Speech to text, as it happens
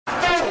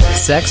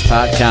Sex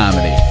Pot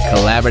Comedy,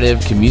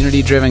 collaborative,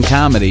 community-driven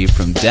comedy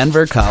from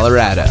Denver,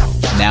 Colorado.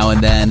 Now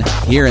and then,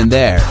 here and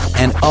there,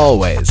 and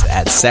always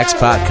at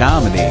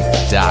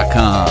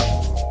sexpotcomedy.com.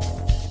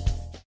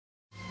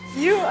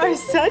 You are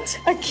such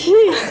a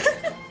geek.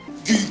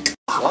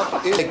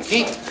 What is a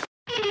geek?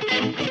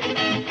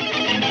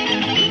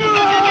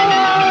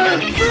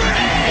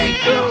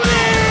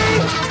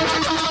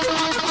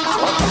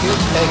 What is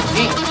a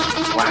geek?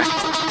 Whack.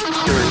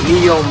 You're a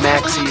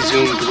neo-maxi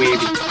zoom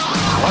dweeby.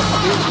 What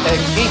is a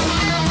geek?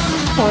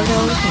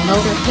 Portals,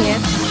 motorhead,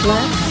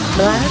 blood,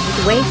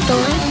 wave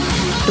story,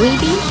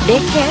 dweeby,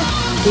 big head,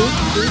 geek.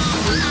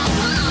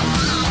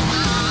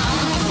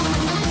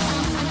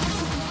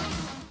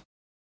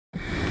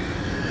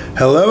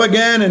 Hello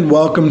again, and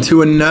welcome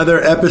to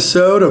another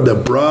episode of the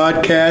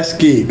Broadcast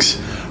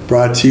Geeks,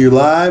 brought to you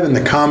live in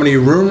the Comedy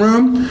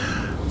Room,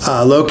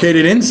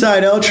 located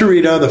inside El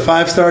Chorrito, the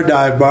 5-star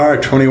dive bar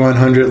at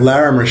 2100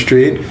 Larimer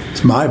Street.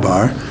 It's my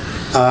bar.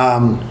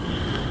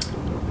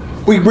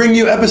 We bring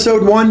you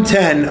episode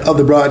 110 of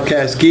the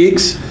Broadcast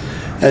Geeks.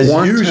 As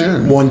usual,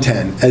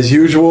 110. As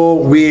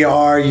usual, we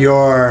are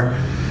your...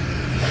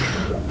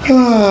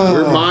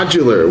 We're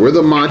modular. We're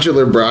the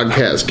modular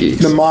broadcast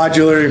geeks. The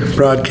modular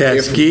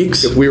broadcast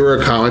geeks. If we were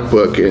a comic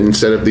book,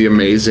 instead of the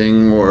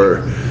amazing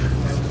or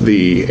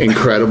the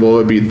incredible,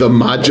 it'd be the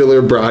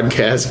modular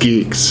broadcast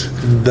geeks.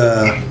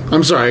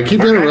 I'm sorry, I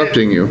keep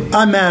interrupting you.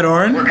 I'm Matt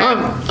Oren.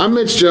 I'm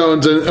Mitch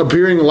Jones, and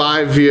appearing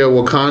live via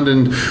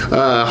Wakandan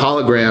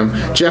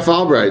hologram, Jeff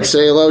Albright.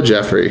 Say hello,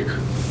 Jeffrey.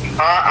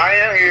 I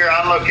am here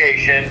on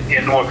location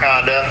in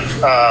Wakanda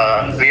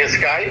via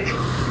Skype.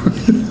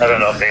 I don't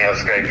know if they have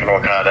Skype in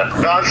Wakanda.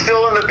 No, I'm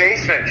still in the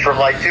basement from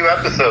like 2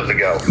 episodes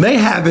ago. They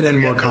have it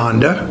in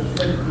Wakanda.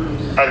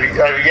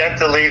 I've yet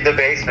to leave the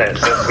basement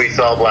since we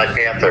saw Black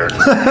Panther.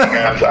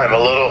 I think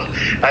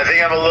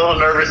I'm a little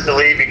nervous to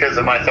leave because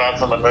of my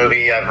thoughts on the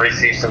movie. I've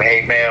received some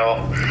hate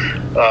mail,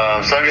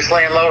 so I'm just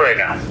laying low right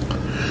now.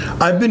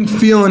 I've been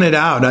feeling it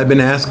out. I've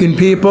been asking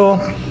people.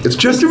 It's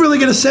just to really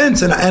get a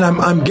sense, and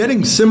I'm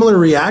getting similar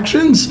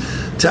reactions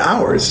to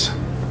ours.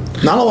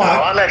 Not a lot.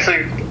 No,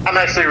 I'm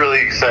actually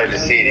really excited to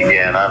see it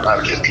again.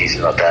 I'm just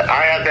teasing about that.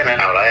 I have been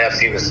out. I have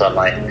seen the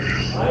sunlight.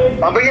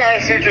 But yeah, I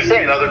see what you're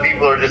saying. Other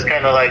people are just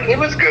kind of like, it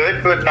was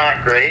good, but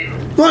not great.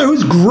 Well, it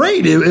was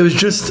great. It was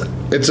just...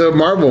 It's a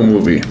Marvel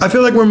movie. I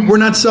feel like we're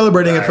not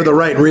celebrating it for the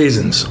right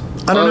reasons.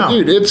 I don't know.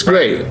 Dude, it's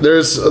great.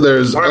 There's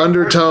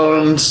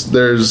undertones.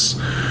 There's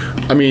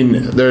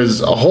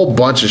a whole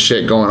bunch of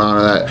shit going on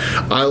in that.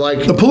 I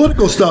like... The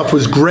political stuff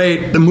was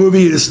great. The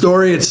movie, the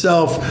story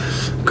itself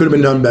could have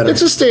been done better.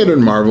 It's a standard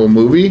Marvel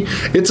movie.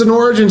 It's an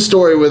origin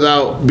story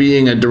without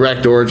being a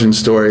direct origin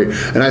story.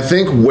 And I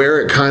think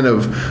where it kind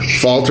of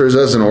falters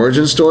as an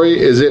origin story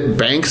is it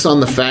banks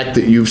on the fact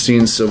that you've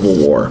seen Civil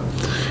War.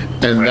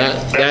 And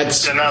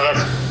that's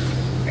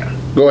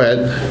Go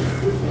ahead.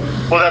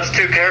 Well, that's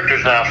 2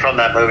 characters now from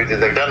that movie that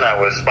they've done that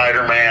with,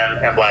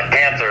 Spider-Man and Black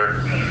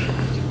Panther.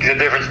 The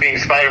difference being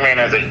Spider-Man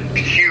has a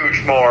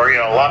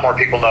a lot more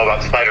people know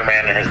about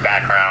Spider-Man and his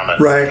background.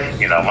 And, right.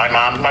 My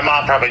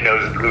mom probably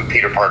knows who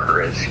Peter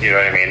Parker is. You know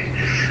what I mean?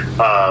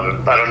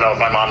 I don't know if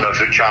my mom knows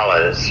who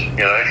T'Challa is.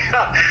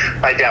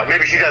 I doubt.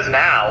 Maybe she does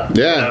now.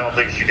 Yeah. I don't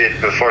think she did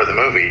before the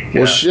movie.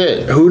 Well,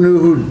 shit. Who knew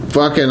who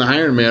fucking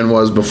Iron Man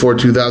was before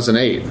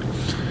 2008?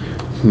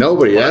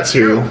 Nobody. That's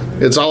who.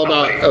 It's all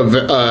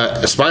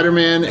about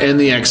Spider-Man and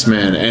the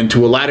X-Men, and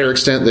to a latter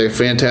extent, the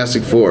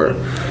Fantastic Four.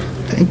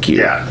 Thank you.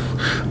 Yeah.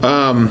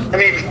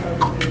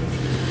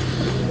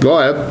 Go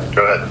ahead.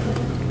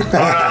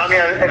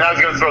 And I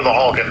was going to throw the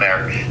Hulk in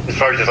there. As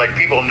far as just like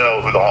people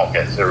know who the Hulk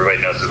is. Everybody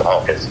knows who the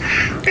Hulk is.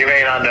 They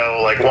may not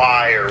know like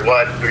why or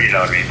what, or, you know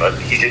what I mean. But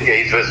he's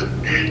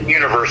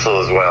universal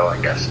as well, I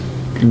guess.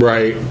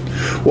 Right.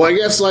 Well, I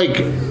guess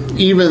like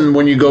even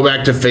when you go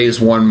back to Phase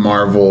 1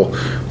 Marvel,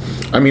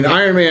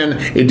 Iron Man,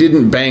 it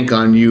didn't bank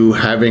on you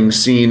having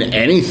seen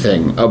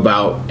anything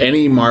about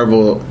any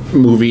Marvel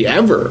movie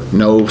ever.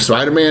 No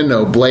Spider-Man,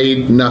 no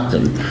Blade,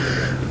 nothing.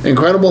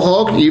 Incredible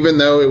Hulk, even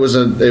though it was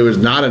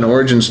not an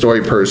origin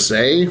story per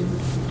se,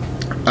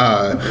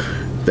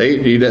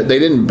 they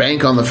didn't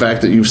bank on the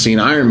fact that you've seen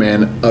Iron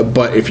Man.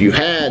 But if you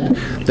had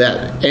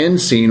that end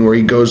scene where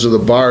he goes to the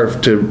bar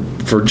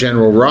for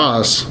General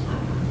Ross,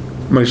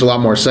 it makes a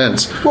lot more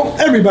sense. Well,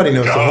 everybody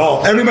knows the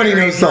Hulk. Everybody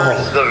knows the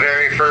Hulk. The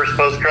very first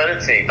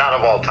post-credit scene, not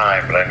of all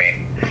time, but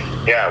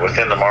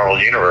within the Marvel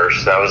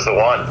universe, that was the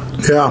one.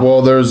 Yeah.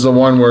 Well, there's the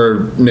one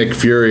where Nick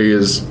Fury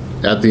is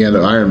at the end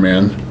of Iron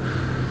Man.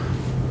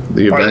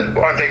 The event.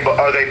 Are they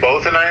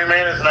both in Iron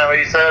Man? Isn't that what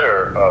you said?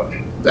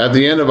 At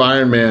the end of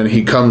Iron Man,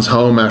 he comes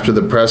home after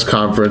the press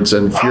conference,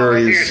 and Fury's... I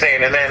see what you're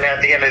saying. And then at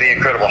the end of the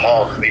Incredible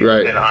Hulk,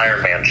 then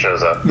Iron Man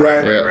shows up.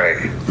 Right.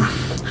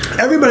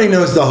 Everybody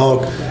knows the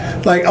Hulk.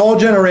 Like all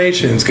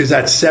generations, because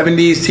that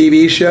 70s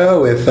TV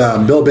show with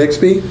Bill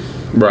Bixby.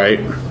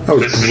 Right.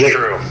 This is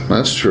true.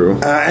 That's true.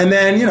 And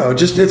then,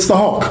 it's the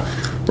Hulk.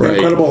 The Right.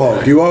 Incredible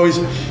Hulk. You always...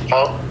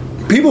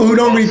 People who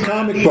don't read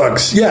comic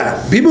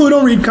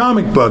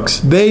books,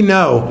 they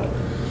know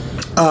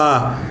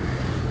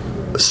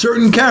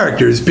certain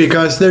characters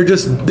because they're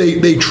just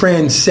they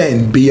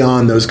transcend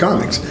beyond those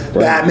comics.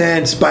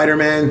 Batman,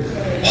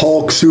 Spider-Man,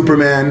 Hulk,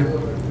 Superman.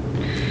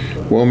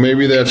 Well,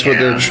 maybe that's what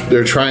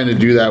they're trying to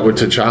do that with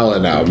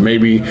T'Challa now.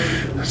 Maybe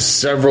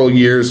several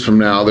years from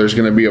now, there's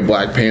going to be a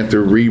Black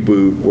Panther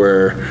reboot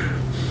where.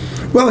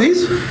 Well,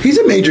 he's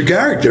a major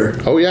character.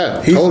 Oh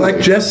yeah, he's totally.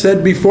 Like Jess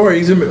said before.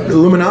 He's an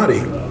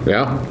Illuminati.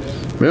 Yeah.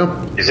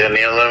 He's in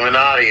the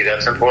Illuminati.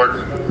 That's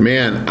important.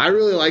 Man, I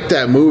really like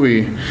that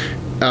movie.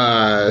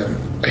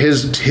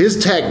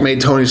 His tech made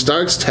Tony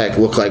Stark's tech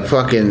look like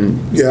fucking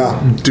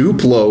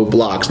Duplo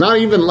blocks. Not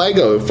even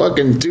Lego,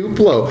 fucking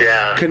Duplo.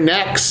 Yeah.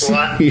 Connects. Well,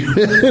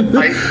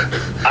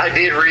 I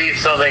did read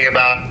something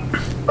about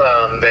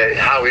that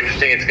how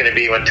interesting it's going to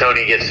be when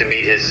Tony gets to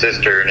meet his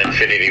sister in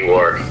Infinity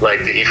War.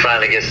 Like, he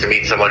finally gets to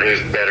meet someone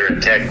who's better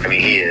at tech than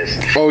he is.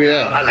 Oh,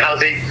 yeah. And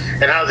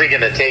how's he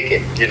going to take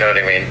it? You know what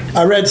I mean?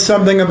 I read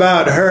something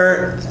about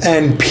her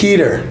and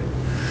Peter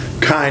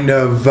kind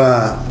of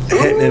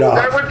hitting it off.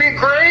 That would be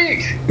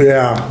great.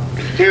 Yeah.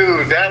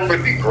 Dude, that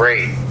would be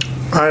great.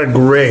 I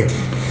agree.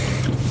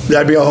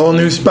 That'd be a whole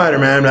new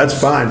Spider-Man. That's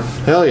fine.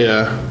 Hell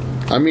yeah.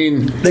 I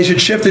mean, they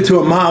should shift it to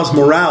a Miles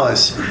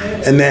Morales,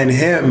 and then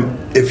him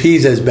if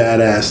he's as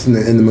badass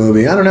in the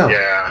movie. I don't know.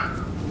 Yeah.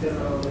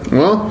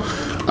 Well,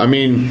 I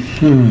mean,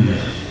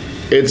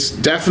 it's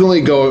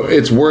definitely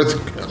it's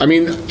worth. I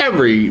mean,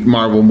 every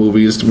Marvel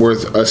movie is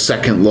worth a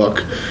second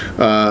look.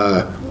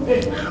 A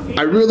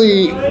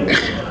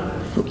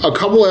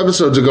couple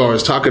episodes ago, I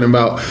was talking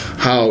about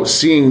how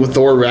seeing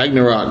Thor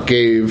Ragnarok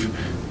gave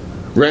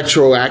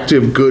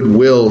retroactive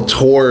goodwill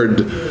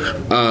toward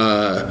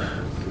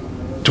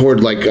Thor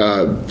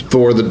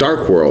the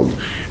Dark World.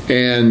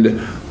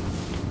 And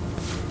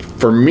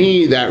for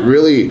me, that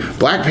really,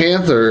 Black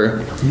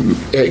Panther,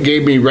 it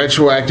gave me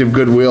retroactive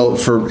goodwill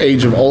for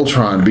Age of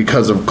Ultron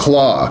because of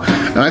Claw.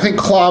 And I think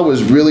Claw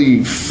was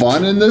really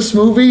fun in this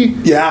movie.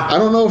 Yeah. I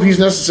don't know if he's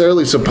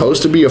necessarily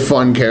supposed to be a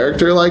fun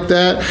character like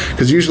that,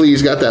 because usually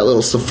he's got that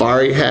little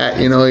safari hat,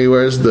 he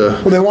wears the...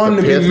 Well, they want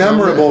him to be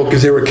memorable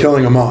because they were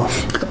killing him off.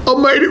 I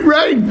made it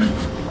rain!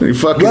 And he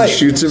fucking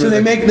shoots him. So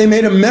they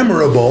made him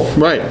memorable.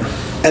 Right.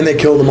 And they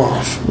killed him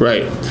off.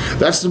 Right.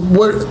 That's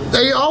what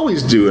they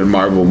always do in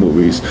Marvel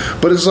movies.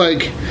 But it's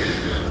like,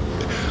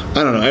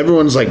 I don't know,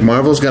 everyone's like,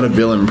 Marvel's got a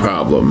villain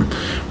problem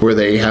where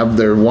they have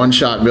their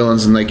one-shot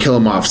villains and they kill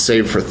them off,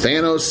 save for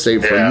Thanos,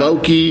 save for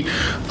Loki.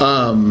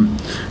 I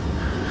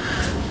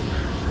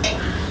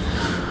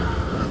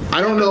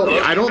don't know.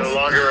 Loki's no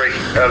longer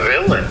a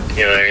villain.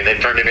 You know what I mean? They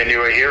turned him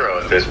into a hero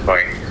at this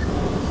point.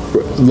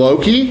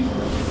 Loki?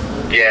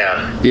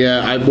 Yeah.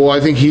 Yeah, I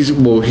think he's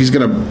going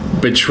to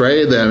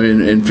betray them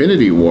in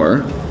Infinity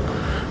War.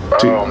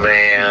 Oh,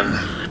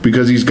 man.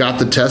 Because he's got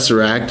the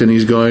Tesseract and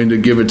he's going to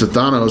give it to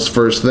Thanos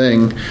first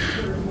thing.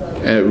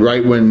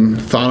 Right when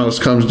Thanos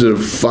comes to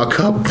fuck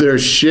up their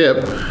ship.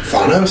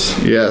 Thanos?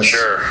 Yes.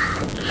 Sure.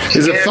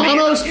 Is it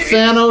Thanos,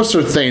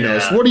 or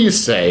Thanos? Yeah. What do you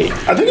say?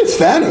 I think it's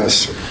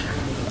Thanos.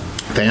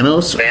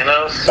 Thanos?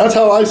 That's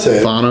how I say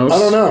it. Thanos? I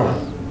don't know.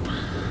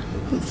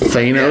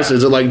 Thanos? Yeah.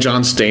 Is it like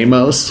John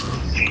Stamos?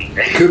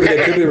 It could be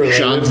related.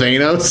 John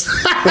Thanos?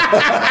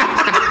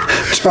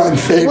 John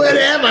Thanos.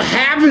 Whatever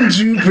happened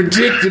to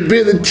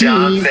predictability?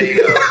 John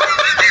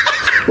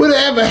Thanos.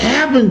 Whatever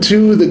happened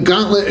to the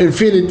Gauntlet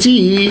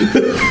Infinity?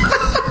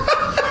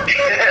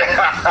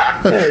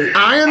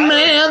 Iron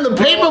Man, the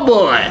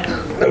Paperboy.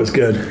 That was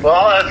good. Well,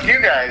 I'll ask you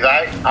guys.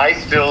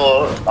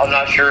 I'm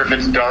not sure if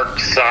it's Dark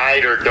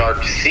Side or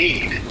Dark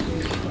Seed.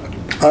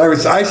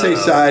 I say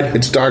side.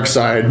 It's Dark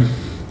Side.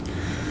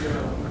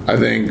 I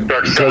think.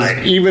 Dark because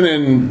Side. Even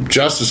in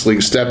Justice League,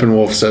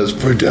 Steppenwolf says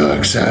for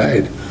Dark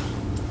Side.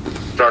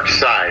 Dark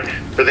Side.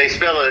 But they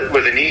spell it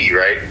with an E,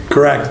 right?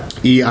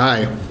 Correct.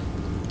 E-I.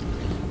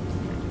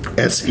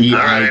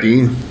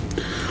 S-E-I-D.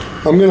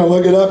 I'm going to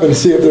look it up and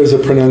see if there's a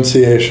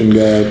pronunciation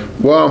guide.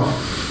 Well,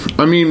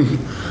 I mean,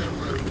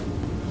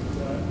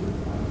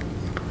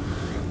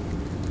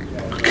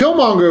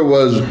 Killmonger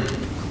was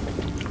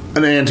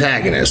an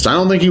antagonist. I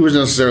don't think he was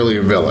necessarily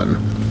a villain.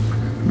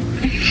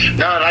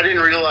 No, and I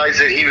didn't realize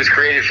that he was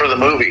created for the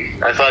movie.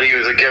 I thought he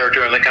was a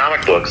character in the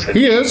comic books.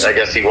 He is. I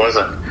guess he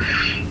wasn't.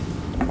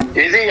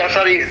 Is he?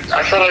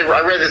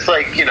 I read this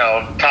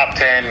top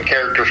 10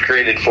 characters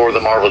created for the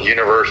Marvel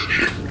Universe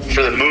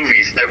for the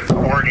movies that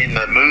weren't in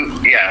the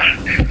movie. Yeah.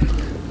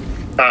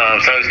 So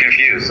I was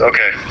confused.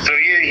 Okay. So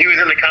he was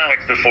in the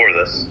comics before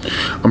this.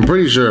 I'm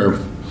pretty sure.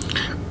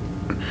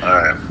 All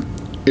right.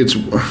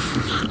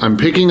 I'm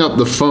picking up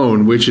the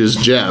phone, which is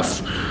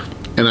Jeff,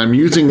 and I'm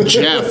using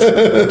Jeff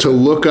to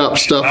look up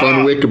stuff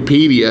on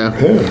Wikipedia.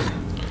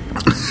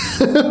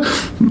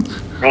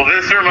 Well,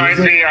 this reminds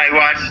me, I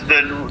watched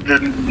the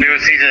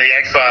newest season of the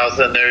X-Files,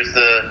 and there's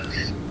the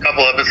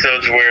couple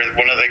episodes where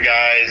one of the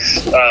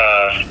guys,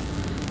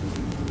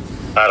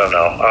 I don't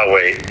know. Oh,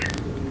 wait.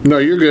 No,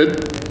 you're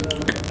good.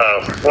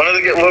 One of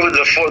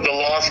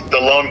the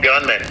lone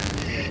gunman.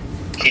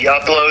 he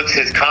uploads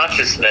his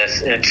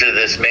consciousness into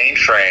this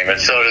mainframe, and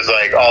so does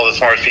like all the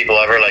smartest people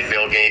ever, like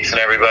Bill Gates and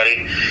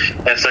everybody.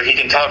 And so he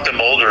can talk to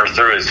Mulder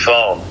through his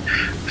phone.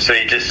 So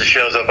he just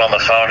shows up on the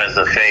phone as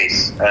a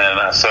face,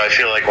 and so I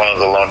feel like one of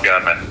the lone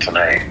gunmen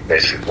tonight,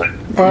 basically.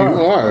 You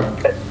are.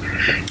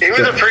 It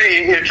was a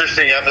pretty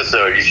interesting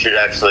episode. You should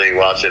actually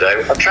watch it.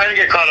 I'm trying to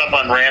get caught up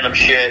on random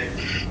shit.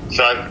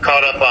 So I've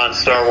caught up on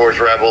Star Wars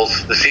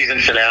Rebels. The season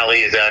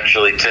finale is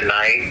actually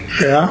tonight.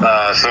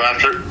 Yeah. So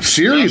after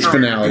Series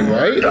finale,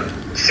 right?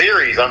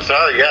 Series. I'm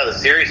sorry. Yeah, the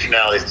series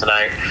finale is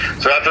tonight.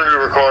 So after we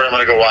record, I'm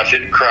going to go watch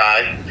it and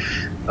cry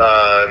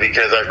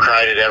because I've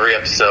cried at every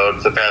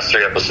episode, the past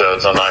 3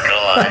 episodes. I'm not going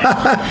to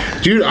lie.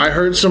 Dude, I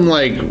heard some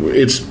like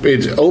it's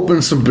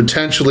opened some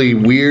potentially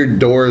weird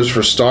doors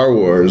for Star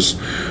Wars.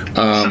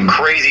 Some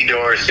crazy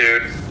doors,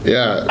 dude.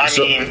 Yeah. I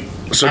mean.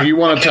 So do you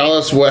want to tell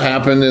us what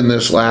happened in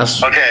this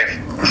last... Okay,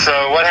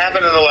 so what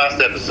happened in the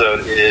last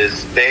episode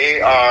is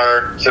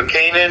so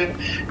Kanan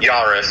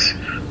Jarrus,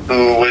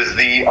 who was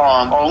the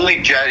only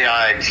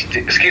Jedi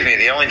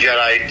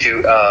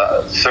to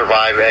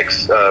survive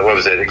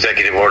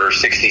Executive Order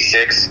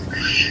 66.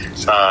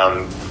 Was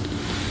that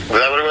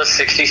what it was,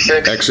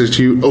 66?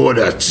 Executive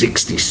Order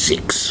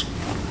 66.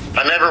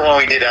 I remember when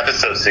we did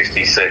episode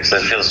 66.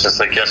 It feels just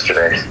like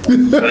yesterday.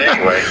 But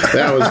anyway.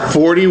 That was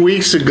 40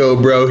 weeks ago,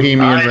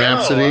 Bohemian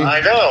Rhapsody. I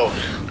know.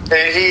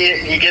 And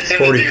he gets him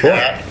 44. To do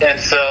that. And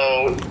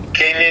so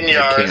Kanan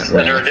Jarrus,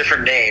 under a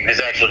different name, his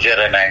actual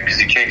Jedi name, because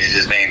he changes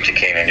his name to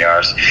Kanan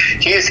Jarrus,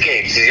 he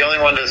escapes. He's the only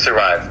one to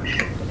survive.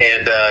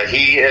 And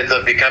he ends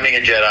up becoming a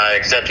Jedi,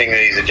 accepting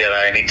that he's a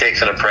Jedi, and he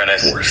takes an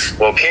apprentice.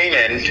 Well,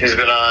 Kanan, who's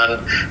been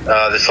on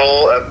this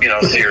whole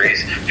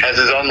series, has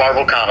his own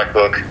Marvel comic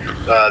book.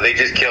 They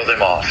just killed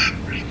him off,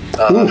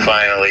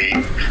 finally,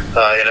 in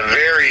a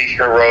very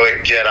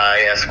heroic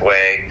Jedi-esque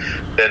way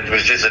that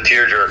was just a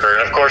tearjerker.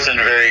 And, of course, in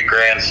very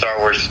grand Star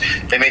Wars,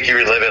 they make you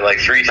relive it like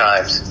 3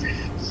 times.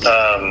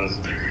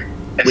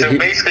 And so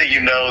basically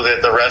you know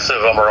that the rest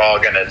of them are all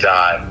going to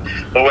die.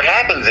 But what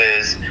happens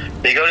is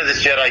they go to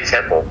this Jedi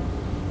temple,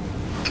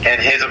 and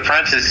his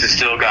apprentice has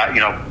still got,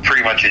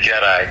 pretty much a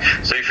Jedi.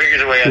 So he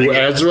figures a way out to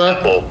get to the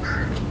temple.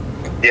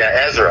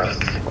 Yeah, Ezra.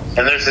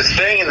 And there's this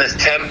thing in this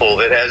temple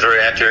that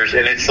Ezra enters,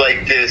 and it's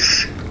like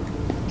this...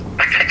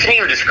 I can't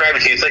even describe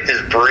it to you. It's like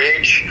this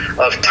bridge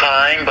of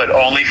time, but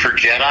only for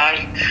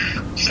Jedi.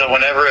 So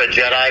whenever a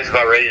Jedi is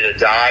about ready to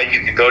die,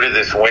 you can go to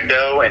this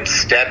window and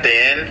step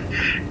in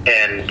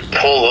and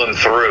pull them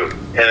through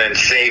and then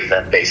save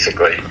them,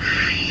 basically.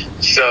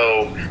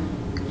 So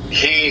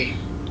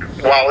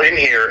while in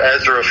here,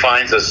 Ezra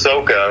finds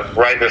Ahsoka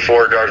right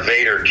before Darth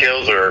Vader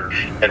kills her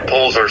and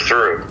pulls her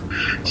through.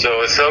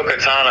 So Ahsoka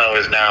Tano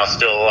is now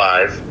still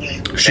alive.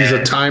 She's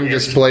a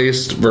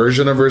time-displaced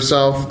version of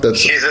herself.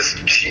 It's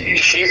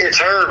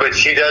her, but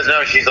she does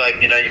know. She's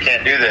like, you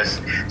can't do this.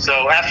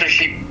 So after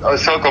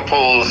Ezra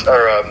pulls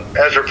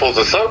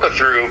Ahsoka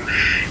through,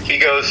 he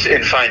goes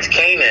and finds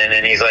Kanan,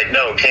 and he's like,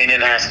 no,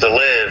 Kanan has to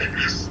live.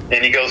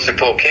 And he goes to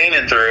pull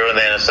Kanan through, and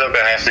then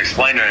Ahsoka has to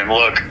explain to him,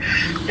 look,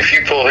 if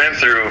you pull him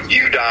through,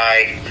 you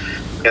die,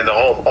 and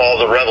all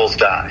the rebels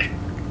die,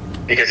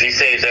 because he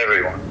saves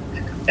everyone.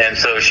 And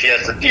so she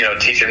has to,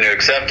 teach him to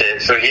accept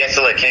it. So he has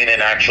to let Kanan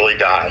actually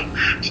die.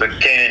 So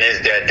Kanan is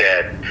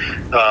dead.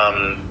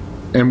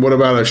 And what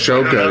about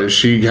Ahsoka? Does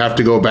she have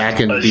to go back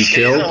and be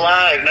killed? She's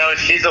alive. No,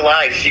 she's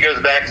alive. She goes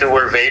back to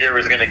where Vader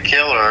was going to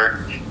kill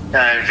her,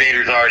 and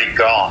Vader's already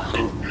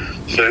gone.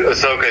 So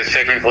Ahsoka is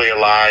technically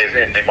alive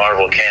in the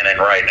Marvel canon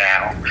right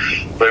now,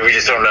 but we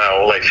just don't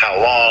know how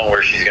long,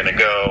 where she's going to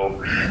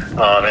go.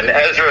 And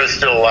Ezra is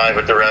still alive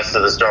with the rest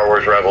of the Star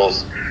Wars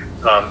rebels,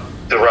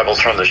 the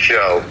rebels from the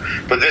show.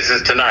 But this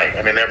is tonight.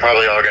 I mean, they're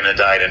probably all going to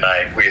die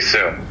tonight, we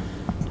assume.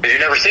 Because you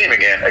never see him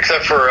again,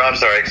 except for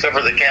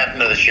the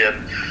captain of the ship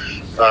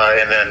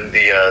and then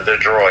the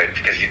droid,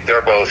 because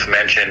they're both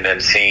mentioned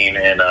and seen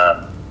in,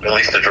 at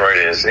least the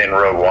droid is, in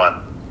Rogue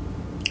One.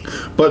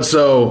 But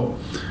so...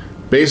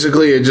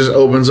 basically, it just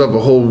opens up a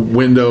whole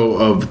window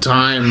of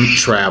time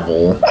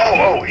travel.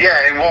 Oh,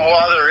 yeah. And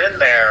while they're in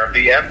there,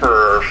 the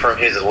Emperor from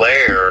his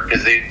lair,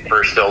 because the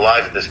Emperor's still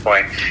alive at this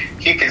point,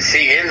 he can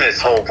see in this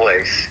whole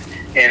place.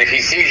 And if he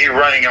sees you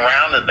running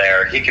around in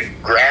there, he can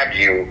grab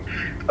you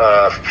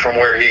from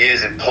where he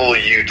is and pull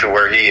you to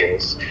where he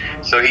is.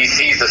 So he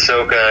sees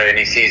Ahsoka and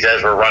he sees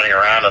Ezra running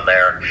around in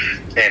there,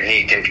 and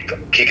he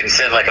can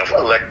send like a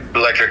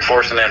electric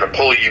force in there to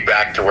pull you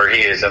back to where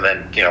he is, and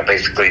then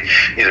basically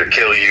either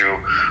kill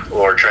you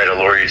or try to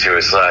lure you to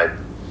his side.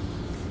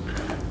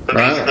 But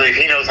basically, if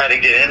he knows how to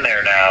get in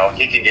there now,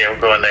 he can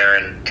go in there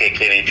and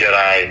take any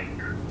Jedi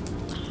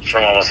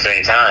from almost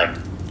any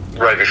time,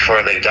 right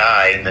before they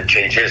die, and then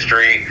change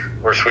history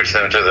or switch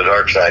them to the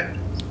dark side.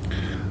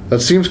 That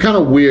seems kind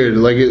of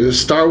weird.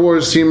 Star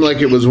Wars seemed like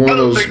it was one of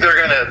those... I don't think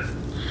they're going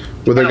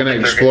to... Were they going to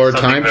explore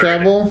time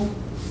travel?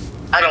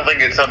 I don't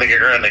think it's something you're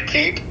going to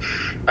keep.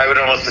 I would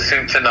almost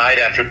assume tonight,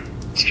 after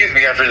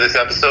this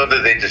episode,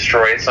 that they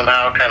destroy it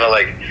somehow, kind of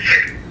like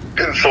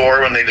in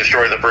Thor when they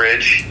destroy the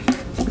bridge.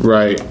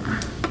 Right.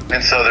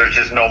 And so there's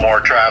just no more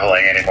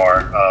traveling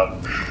anymore.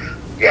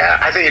 Yeah,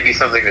 I think it'd be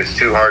something that's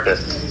too hard to.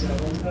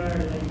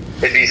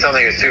 It'd be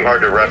something that's too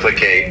hard to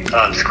replicate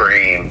on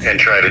screen and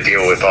try to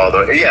deal with all the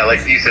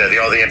like you said,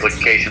 all the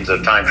implications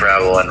of time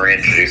travel and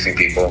reintroducing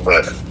people.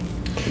 But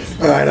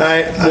all right,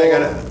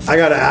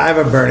 I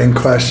have a burning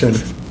question.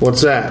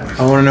 What's that?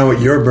 I want to know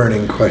what your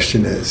burning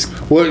question is.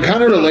 Well, it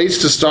kind of relates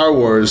to Star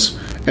Wars,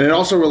 and it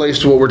also relates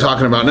to what we're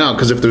talking about now.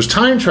 Because if there's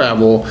time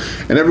travel,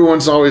 and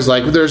everyone's always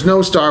like, "There's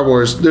no Star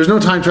Wars. There's no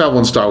time travel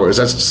in Star Wars."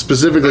 That's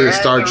specifically a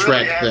Star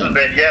Trek thing. Hasn't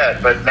been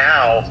yet, but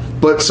now.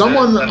 But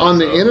someone on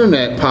the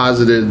internet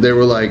posited they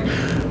were like,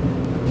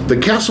 the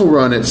Kessel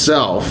Run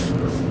itself,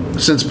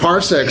 since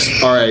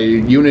parsecs are a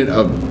unit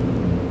of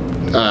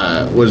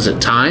what is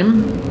it,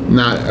 time?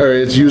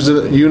 It's used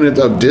a unit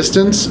of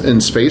distance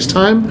in space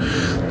time.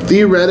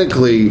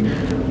 Theoretically,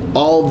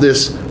 all of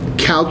this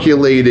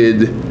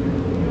calculated,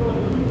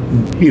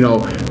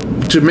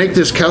 to make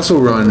this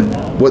Kessel Run,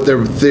 what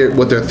they're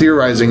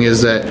theorizing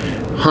is that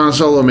Han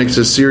Solo makes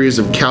a series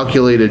of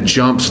calculated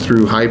jumps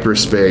through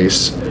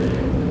hyperspace,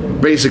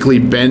 basically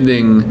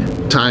bending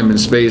time and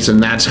space,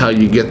 and that's how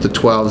you get the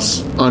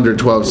under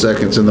 12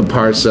 seconds in the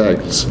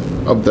parsecs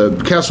of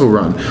the Kessel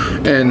Run.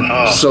 And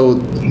so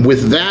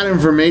with that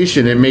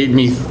information, it made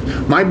me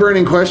my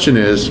burning question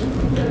is,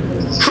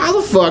 how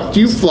the fuck do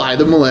you fly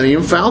the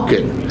Millennium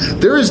Falcon?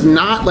 There is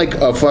not like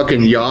a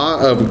fucking yaw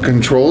of a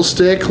control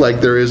stick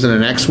like there is in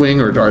an X-Wing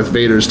or Darth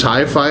Vader's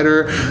TIE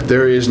Fighter.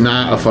 There is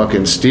not a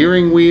fucking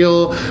steering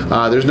wheel.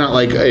 There's not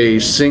like a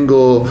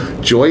single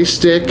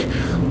joystick.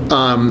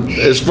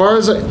 As far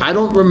as I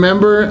don't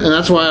remember, and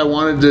that's why I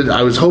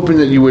was hoping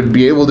that you would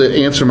be able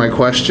to answer my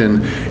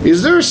question.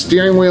 Is there a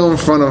steering wheel in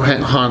front of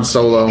Han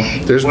Solo?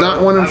 There's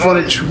not one in front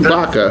of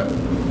Chewbacca.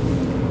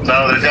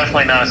 No, there's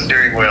definitely not a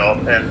steering wheel,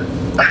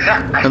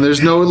 and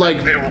there's no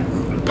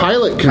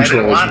pilot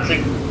controls.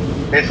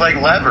 It's like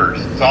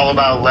levers. It's all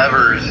about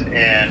levers,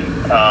 and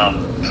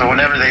so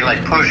whenever they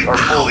push or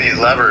pull these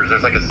levers,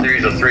 there's like a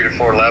series of 3 to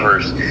 4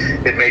 levers.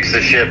 It makes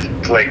the ship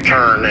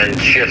turn and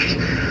shift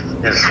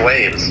and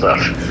sway and stuff.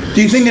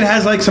 Do you think it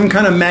has some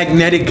kind of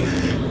magnetic,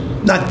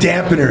 not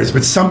dampeners,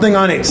 but something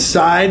on its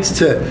sides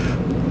to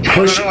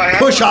push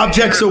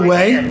objects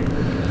away?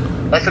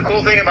 That's the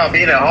cool thing about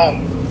being at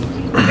home.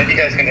 And you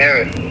guys can hear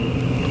it.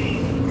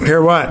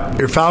 Hear what?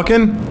 Your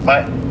Falcon?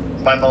 My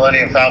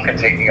Millennium Falcon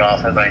taking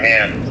off in my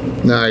hand.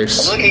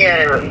 Nice. I'm looking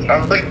at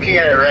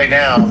it right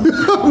now.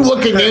 I'm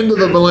looking into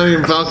the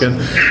Millennium Falcon.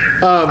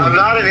 I'm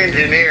not an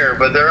engineer,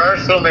 but there are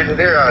so many.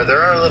 There are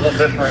little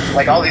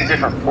different, all these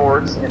different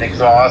ports and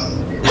exhausts,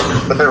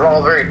 but they're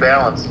all very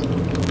balanced.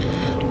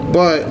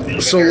 But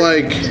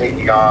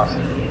taking off.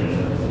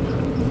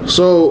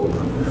 So,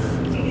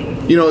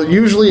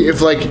 usually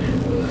if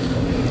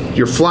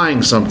you're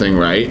flying something,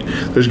 right?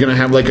 There's going to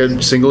have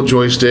a single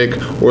joystick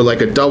or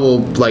a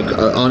double,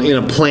 in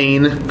a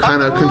plane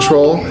kind of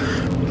control.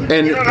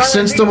 And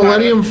since the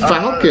Millennium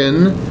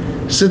Falcon,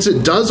 since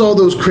it does all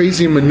those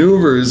crazy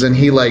maneuvers and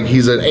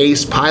he's an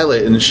ace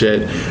pilot and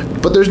shit,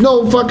 but there's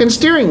no fucking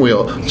steering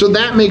wheel. So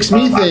that makes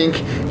me think,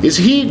 is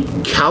he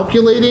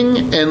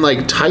calculating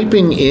and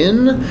typing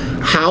in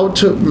how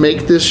to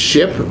make this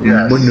ship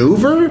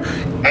maneuver?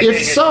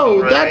 If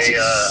so, that's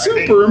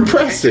super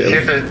impressive.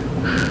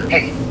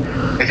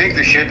 I think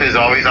the ship is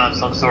always on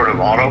some sort of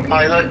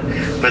autopilot,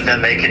 but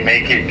then they can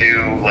make it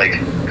do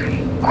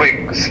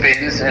quick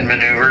spins and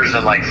maneuvers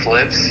and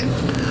flips.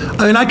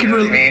 I mean, I could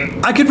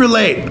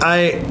relate.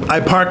 I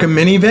park a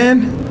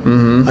minivan.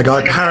 Mm-hmm.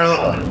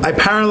 I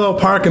parallel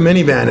park a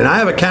minivan, and I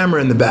have a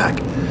camera in the back.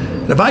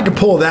 And if I could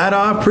pull that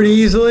off pretty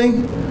easily,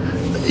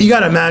 you got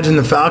to imagine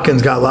the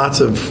Falcon's got lots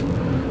of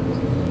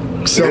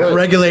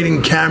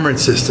self-regulating camera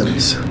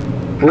systems.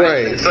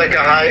 Right. It's like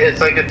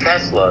a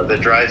Tesla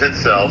that drives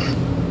itself.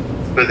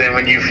 But then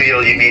when you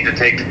feel you need to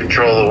take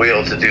control of the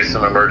wheel to do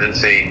some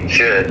emergency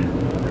shit.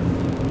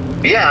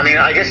 Yeah, I mean,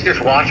 I guess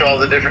just watch all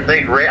the different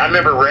things. I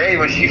remember Ray,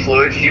 when she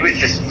flew it, she was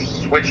just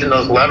switching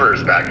those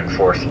levers back and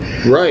forth.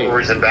 Right.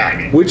 Forwards and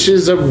back. Which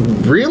is a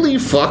really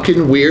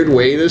fucking weird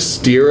way to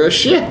steer a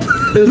ship,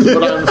 is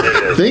what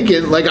I'm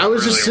thinking. I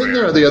was just sitting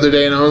there the other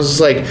day, and I was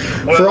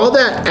for all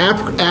that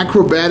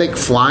acrobatic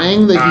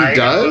flying that he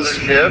does...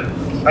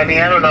 I mean,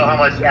 I don't know how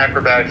much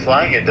acrobatic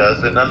flying it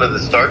does, but none of the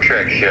Star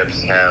Trek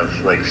ships have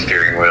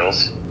steering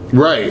wheels.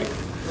 Right.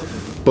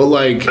 But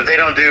they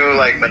don't do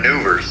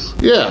maneuvers.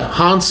 Yeah,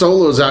 Han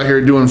Solo's out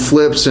here doing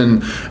flips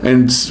and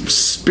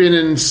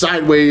spinning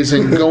sideways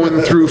and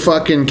going through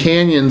fucking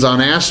canyons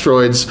on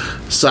asteroids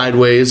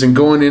sideways and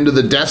going into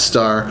the Death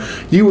Star.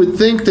 You would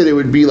think that it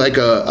would be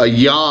a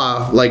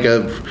yaw,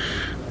 a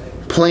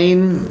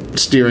plane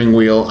steering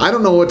wheel. I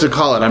don't know what to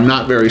call it. I'm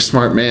not a very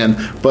smart man,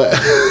 but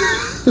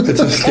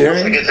it's a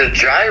steering. It's a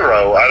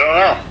gyro. I don't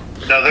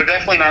know. No, they're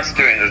definitely not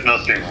steering. There's no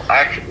steering.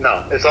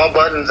 No, it's all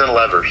buttons and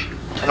levers.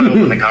 I'm going to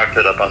open the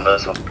cockpit up on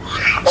this one.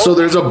 So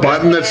there's a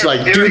button that's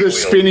do the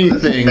spinny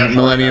thing,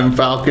 Millennium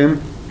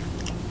Falcon.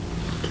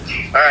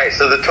 All right,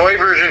 so the toy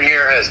version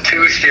here has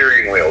 2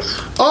 steering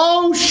wheels.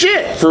 Oh,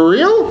 shit. For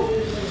real?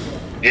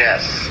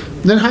 Yes.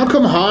 Then how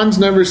come Han's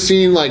never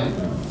seen,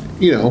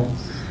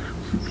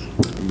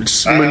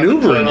 just I have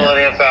maneuvering the it.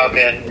 Millennium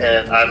Falcon,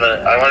 and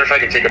I wonder if I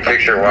can take a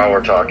picture while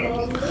we're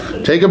talking.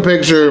 Take a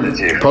picture,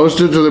 post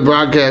it to the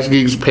Broadcast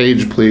Geeks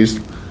page, please.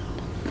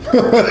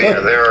 Yeah,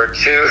 there are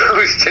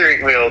two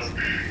steering wheels,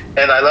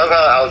 and I love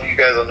how you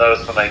guys will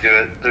notice when I do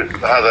it,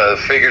 how the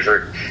figures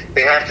are.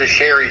 They have to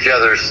share each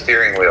other's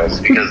steering wheels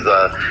because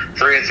the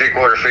 3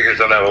 3/4 figures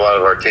don't have a lot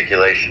of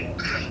articulation.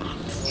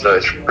 So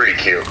it's pretty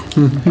cute.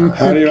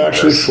 How do you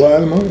actually fly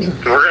them over? We're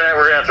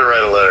gonna have to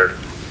write a letter.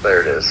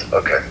 There it is.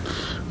 Okay.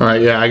 All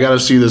right, yeah, I got to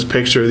see this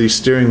picture of these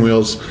steering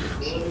wheels.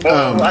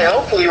 Well,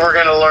 hopefully we're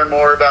going to learn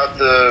more about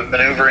the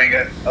maneuvering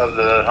of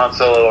the Han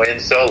Solo in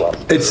Solo.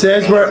 It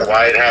says where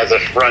Why it has a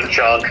front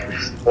chunk,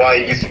 why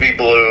it used to be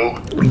blue.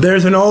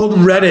 there's an old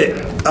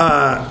Reddit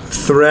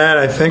thread.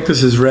 I think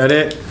this is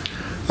Reddit,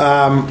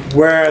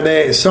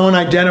 where someone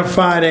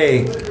identified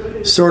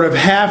a sort of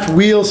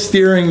half-wheel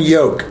steering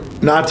yoke,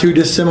 not too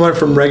dissimilar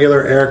from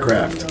regular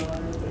aircraft.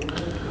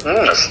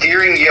 A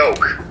steering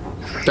yoke.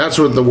 That's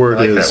what the word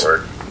I like is. that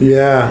word.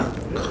 Yeah.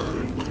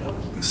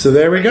 So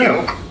there we go.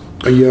 Yoke.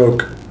 A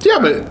yoke. Yeah,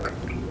 but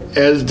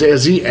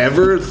has he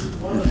ever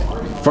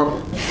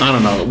from I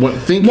don't know what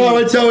thinking? No,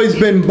 it's always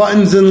been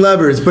buttons and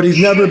levers, but he's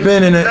never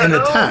been in an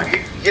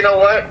attack. You know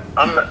what?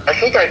 I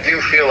think I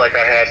do feel like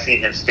I have seen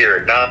him steer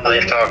it. Now that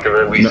you've talked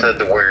about it, we said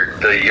the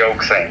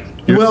yoke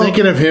thing. You're Well-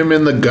 thinking of him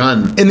in the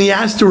gun. In the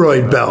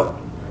asteroid belt,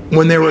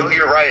 when they Well, were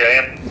you're right. I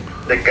am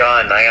the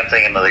gun. I am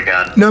thinking of the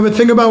gun. no, but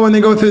think about when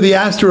they go through the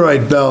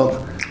asteroid belt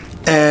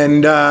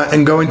and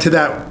go into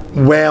that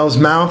whale's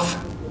mouth.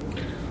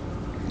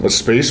 A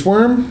space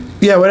worm?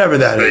 Yeah, whatever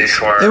that is.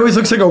 Space worm. It always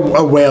looks like a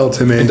whale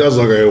to me. It does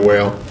look like a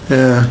whale.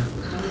 Yeah,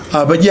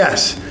 but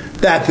yes,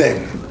 that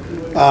thing.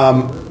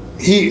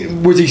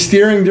 Was he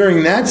steering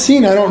during that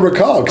scene? I don't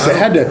recall because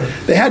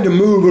they had to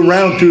move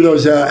around through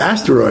those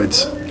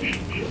asteroids.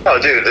 Oh,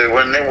 dude,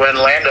 when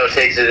Lando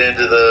takes it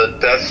into the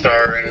Death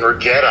Star and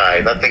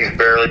Jedi, that thing's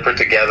barely put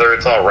together.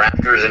 It's all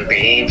raptors and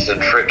beams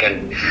and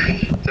frickin'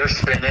 they're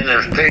spinning,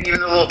 and even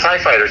the little TIE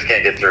fighters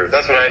can't get through.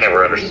 That's what I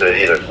never understood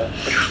either.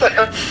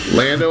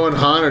 Lando and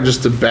Han are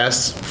just the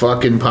best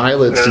fucking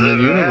pilots in the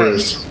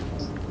universe.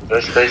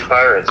 They're space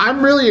pirates.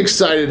 I'm really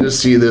excited to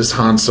see this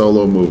Han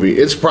Solo movie.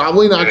 It's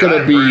probably not going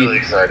to I'm be. really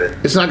excited.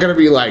 It's not going to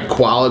be like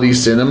quality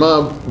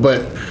cinema,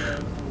 but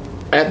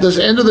at this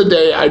end of the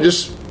day, I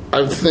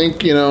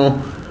think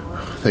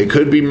they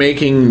could be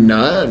making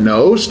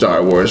no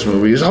Star Wars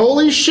movies.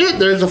 Holy shit!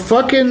 There's a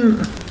fucking.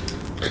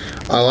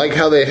 I like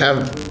how they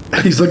have.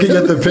 He's looking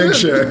at the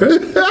picture.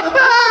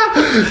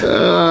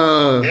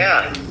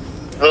 Yeah,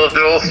 little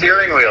dual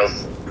steering wheels.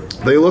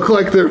 They look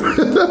like they're.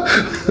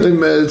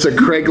 It's a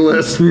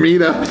Craigslist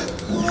meetup.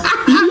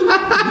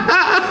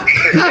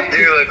 They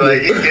do look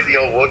like you get the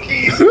old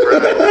Wookiees.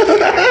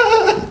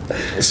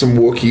 Some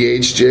Wookiee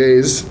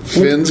HJs.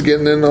 Finn's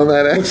getting in on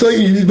that. Looks like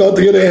he's about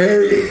to get a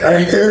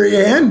hairy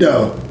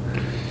Hando.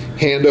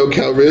 Hando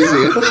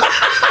Calrissian.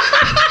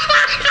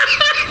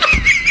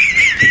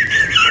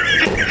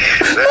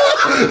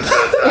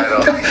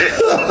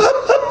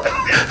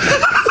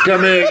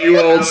 Come here, you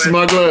old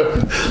smuggler.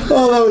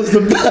 Oh, that was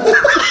the best.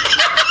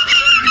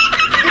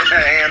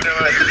 Hando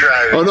at the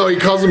driver. Oh no, he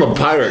calls him a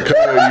pirate. Come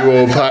here, you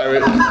old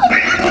pirate.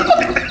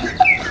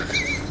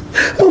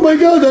 Oh my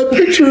god, that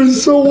picture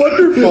is so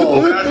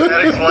wonderful.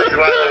 That explains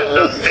why there's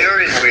no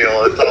steering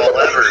wheel. It's all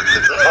levers.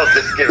 It's all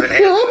just giving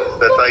hands.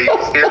 That's how you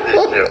steer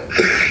this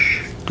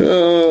shit.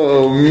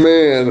 Oh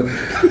man.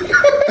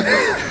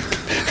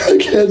 I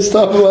can't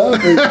stop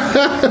laughing.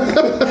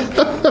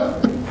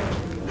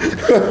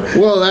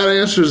 Well, that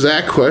answers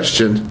that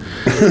question.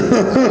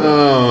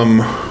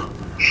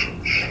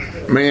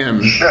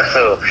 Man.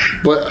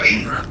 But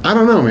I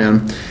don't know,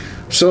 man.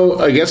 So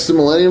I guess the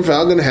Millennium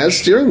Falcon has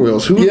steering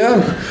wheels.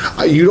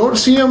 Yeah. You don't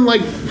see him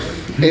like,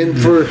 and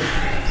for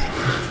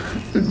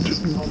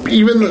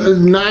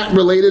even not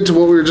related to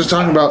what we were just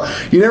talking about,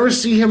 you never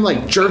see him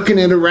like jerking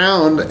it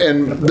around,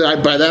 and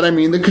by that I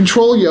mean the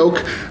control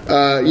yoke.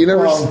 You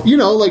never,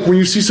 like when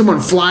you see someone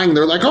flying,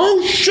 they're like,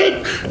 "Oh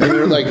shit!" and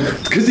they're like,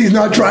 Because he's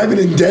not driving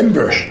in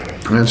Denver.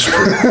 "That's true."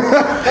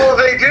 Well,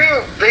 they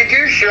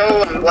do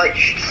show them like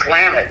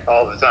slam it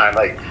all the time.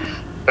 Like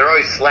they're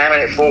always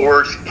slamming it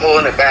forwards,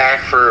 pulling it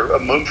back for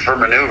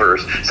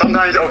maneuvers.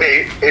 Sometimes,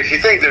 okay, if you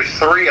think there's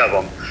 3 of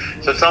them,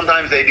 so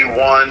sometimes they do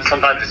 1,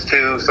 sometimes it's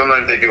 2,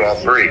 sometimes they do all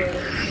 3.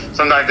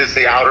 Sometimes it's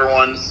the outer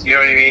ones, you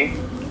know what I mean?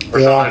 Or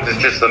sometimes it's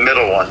just the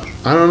middle one.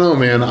 I don't know,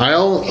 man.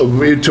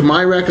 To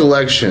my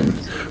recollection,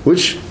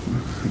 which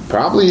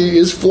probably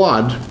is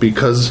flawed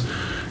because,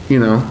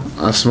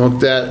 I smoked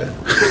that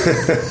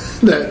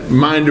that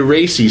mind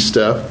racy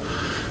stuff.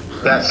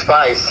 That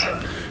spice.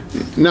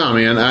 No,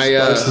 man.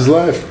 This is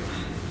life.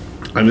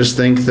 I just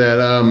think that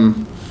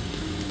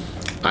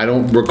I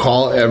don't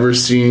recall ever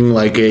seeing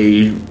like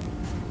a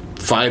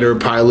fighter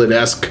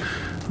pilot-esque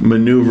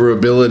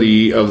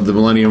maneuverability of the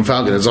Millennium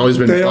Falcon. It's always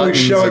been. They always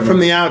show it from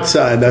the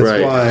outside.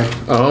 That's why.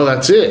 Oh,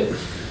 that's it.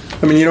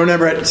 I mean, you don't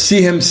ever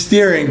see him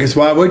steering because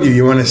why would you?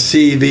 You want to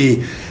see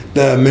the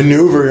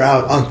maneuver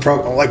out on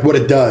front, like what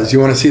it does. You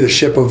want to see the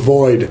ship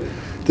avoid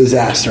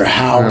disaster.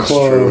 How That's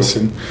close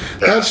true. and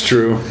That's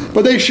true.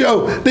 but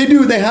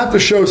they have to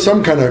show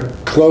some kind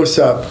of close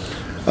up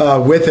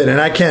with it,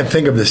 and I can't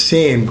think of the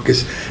scene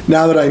because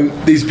now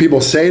that these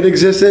people say it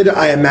existed,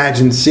 I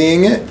imagine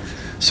seeing it.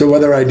 So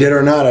whether I did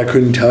or not, I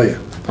couldn't tell you.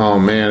 Oh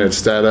man,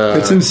 it's that.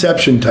 It's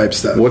Inception type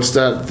stuff. What's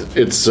that?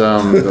 It's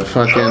the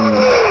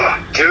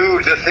fucking.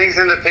 Dude, the things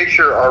in the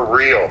picture are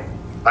real.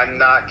 I'm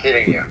not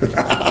kidding you.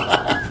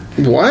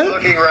 What?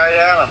 Looking right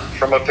at them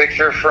from a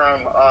picture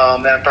from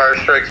Empire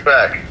Strikes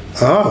Back.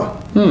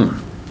 Oh, All I'm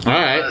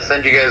right. gonna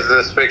send you guys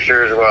this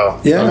picture as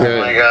well. yeah. Okay.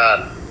 Oh my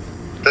god.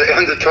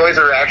 And the toys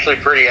are actually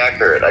pretty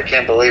accurate. I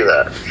can't believe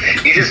that.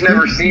 You just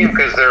never see them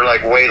because they're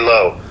like way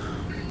low.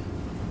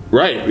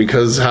 Right,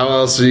 because how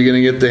else are you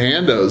going to get the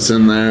handos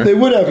in there? They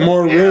would have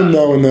more room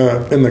though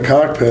in the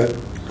cockpit.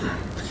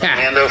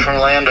 Lando from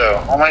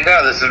Lando. Oh my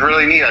god, this is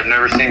really neat. I've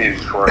never seen these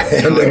before.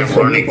 Lando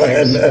from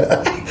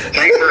Lando.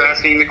 Thanks for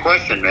asking the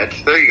question,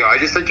 Mitch. There you go. I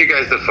just sent you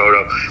guys the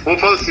photo. We'll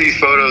post these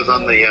photos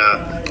on the.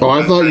 Oh,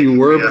 I thought you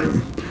were.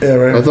 Yeah,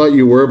 right. I thought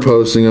you were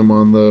posting them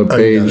on the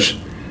page.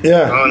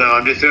 Yeah. Oh no,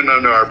 I'm just doing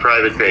them to our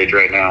private page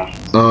right now.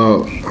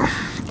 Oh,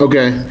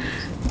 okay.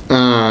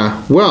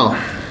 Well,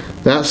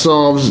 that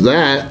solves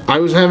that. I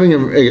was having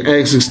an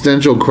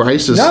existential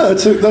crisis. No,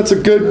 that's a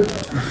good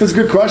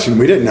question.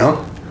 We didn't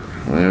know.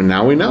 And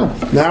now we know.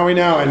 Now we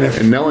know, and if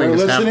And knowing you're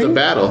is half the listening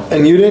battle.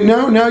 and you didn't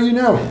know, now you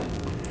know.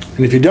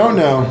 And if you don't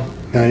know,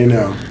 now you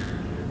know.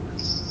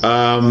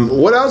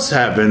 What else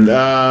happened?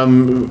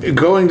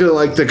 Going to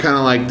like the kind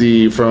of like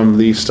from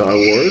the Star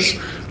Wars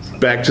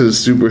back to the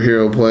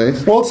superhero play.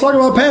 Well, let's talk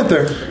about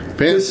Panther.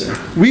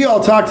 We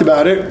all talked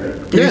about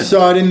it. You Yeah.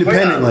 saw it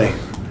independently.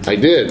 I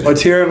did.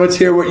 Let's hear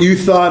what you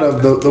thought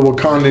of the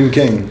Wakandan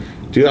King.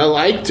 Dude, I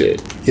liked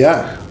it.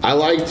 Yeah. I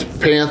liked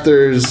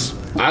Panthers.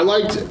 I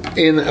liked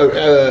in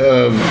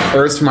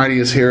Earth's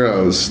Mightiest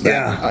Heroes,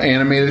 that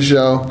animated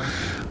show.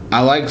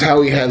 I liked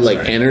how he had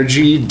like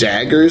energy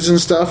daggers and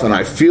stuff, and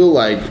I feel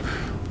like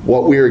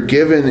what we were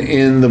given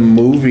in the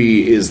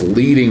movie is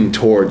leading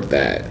toward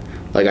that.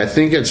 Like, I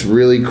think it's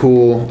really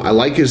cool. I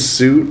like his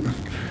suit,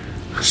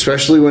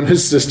 especially when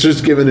his sister's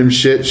giving him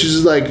shit. She's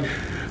just like,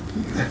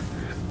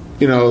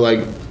 you know, like,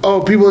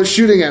 oh, people are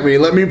shooting at me.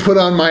 Let me put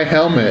on my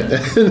helmet.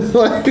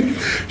 Like,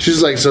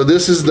 she's like, so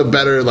this is the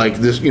better, like,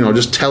 this, you know,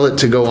 just tell it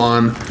to go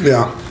on.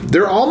 Yeah.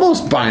 They're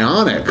almost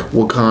bionic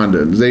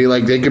Wakandans.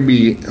 They could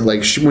be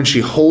like when she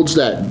holds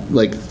that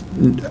like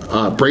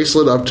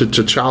bracelet up to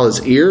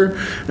T'Challa's ear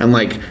and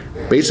like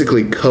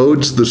basically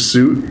codes the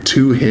suit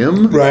to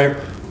him. Right.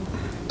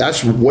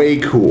 That's way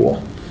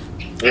cool.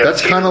 Yeah,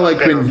 That's she's kind of my like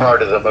favorite when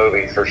part of the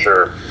movie for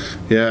sure.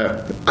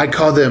 yeah, I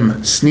call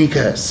them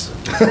sneakers.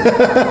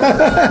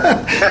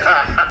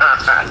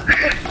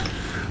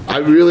 I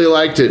really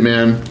liked it,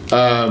 man.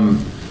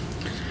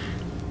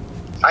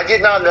 I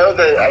did not know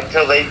that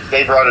until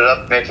they brought it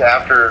up, Mitch,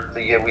 after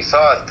we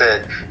saw it,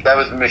 that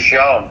was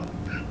Michonne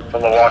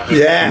from The Walking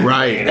Dead. Yeah.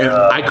 Right, and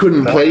I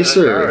couldn't the place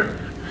Lady her, Bird.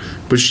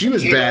 but she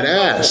was She's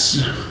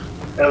badass.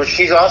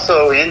 She's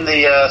also in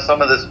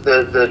some of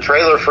the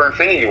trailer for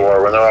Infinity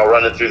War when they're all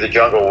running through the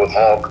jungle with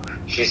Hulk.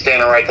 She's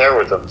standing right there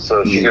with them,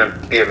 so she's going to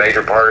be a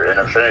major part in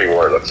Infinity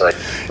War. It looks like.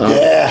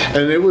 Yeah.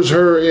 And it was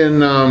her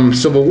in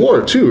Civil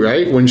War too,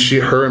 right? When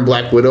her and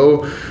Black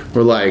Widow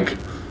were like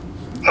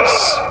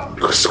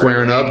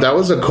squaring up. That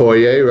was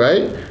Okoye,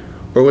 right?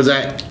 Or was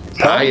that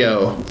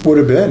Io? Would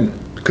have been.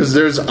 Because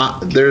there's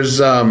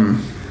Killmonger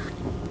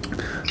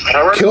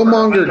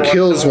Killmonger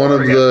kills one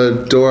of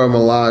the Dora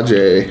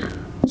Milaje.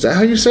 Is that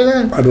how you say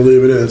that? I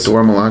believe it is.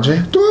 Dora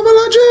Milaje? Dora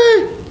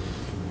Milaje!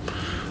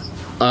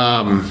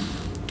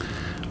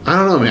 I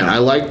don't know, man. I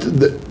liked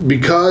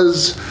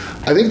because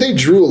I think they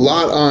drew a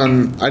lot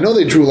on. I know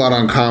they drew a lot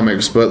on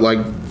comics, but like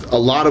a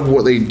lot of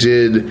what they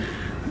did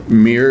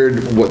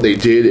mirrored what they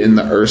did in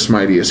the Earth's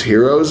Mightiest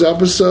Heroes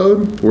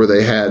episode, where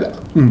they had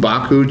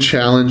M'Baku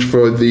challenge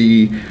for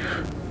the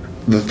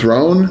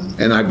throne,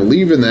 and I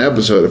believe in the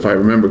episode, if I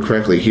remember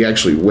correctly, he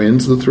actually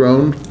wins the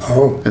throne.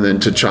 Oh. And then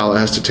T'Challa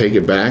has to take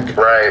it back.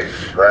 Right.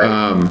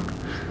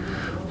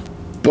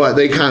 But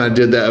they kind of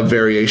did a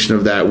variation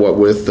of that. What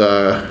with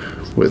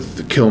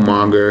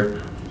Killmonger.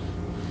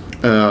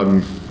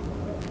 I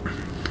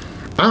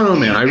don't know,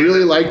 man. I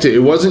really liked it. It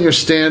wasn't your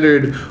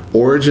standard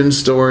origin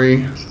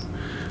story,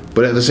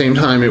 but at the same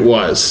time, it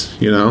was.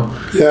 You know,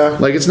 Yeah.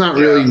 like it's not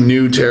really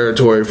new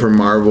territory for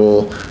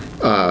Marvel,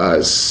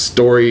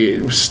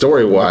 story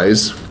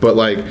wise, but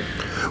like.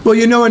 Well,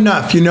 you know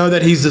enough. You know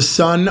that he's the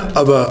son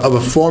of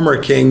a former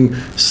king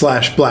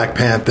 / Black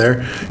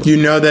Panther. You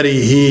know that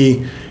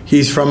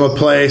he's from a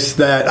place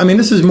that, I mean,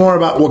 this is more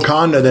about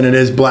Wakanda than it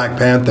is Black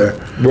Panther.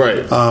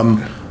 Right.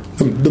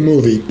 The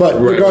movie. But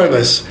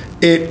regardless,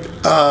 it's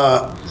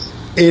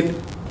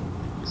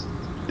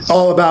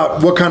all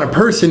about what kind of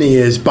person he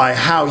is by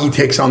how he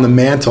takes on the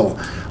mantle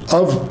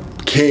of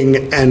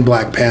King and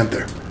Black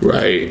Panther.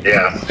 Right.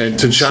 Yeah. And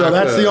T'Chaka. So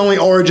that's the only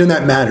origin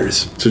that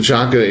matters.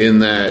 T'Chaka in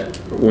that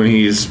when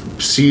he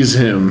sees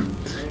him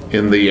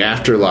in the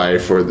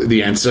afterlife or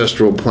the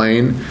ancestral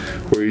plane,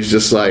 where he's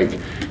just like,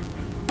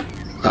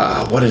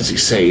 what does he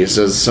say? He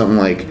says something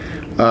like,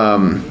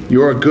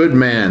 "You're a good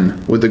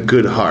man with a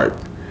good heart,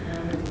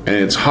 and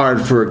it's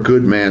hard for a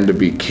good man to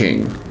be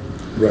king."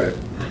 Right.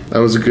 That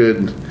was a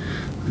good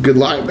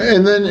line.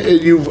 And then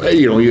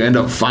you end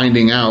up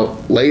finding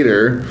out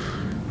later,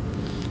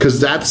 because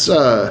that's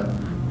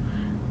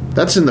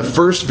in the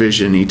first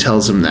vision. He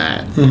tells him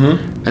that,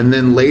 and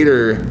then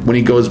later when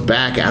he goes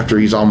back after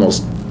he's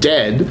almost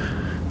dead,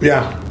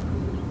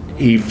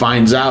 he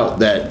finds out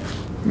that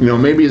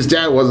maybe his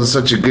dad wasn't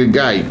such a good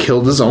guy. He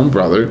killed his own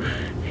brother.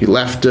 He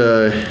left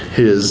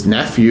his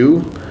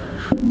nephew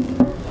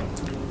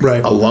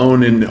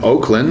alone in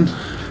Oakland.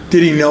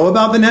 Did he know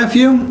about the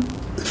nephew?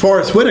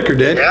 Forrest Whitaker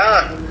did.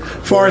 Yeah.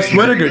 Forrest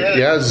Whitaker.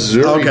 Yeah,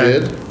 Zuri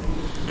did.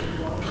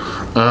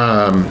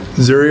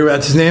 Zuri,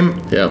 that's his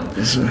name? Yep.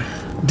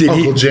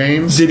 Uncle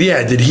James? Did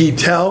he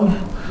tell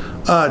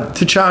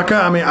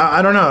T'Chaka? I mean,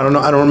 I don't know.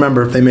 I don't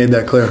remember if they made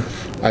that clear.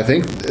 I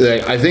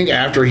think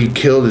after he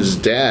killed his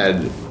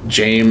dad,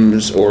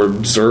 James or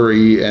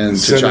Zuri and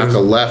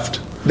T'Chaka left.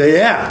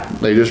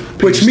 They just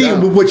which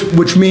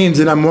means,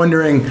 and I'm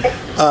wondering,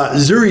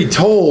 Zuri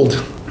told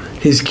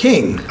his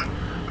king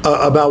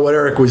about what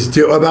Eric was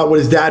about what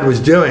his dad was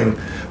doing,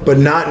 but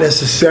not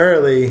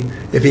necessarily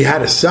if he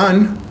had a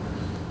son.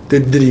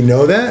 Did he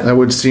know that? That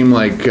would seem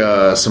like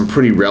some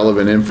pretty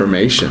relevant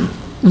information.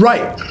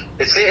 Right.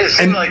 It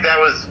seemed like that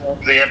was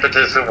the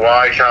impetus of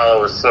why Chala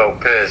was so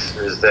pissed,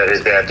 is that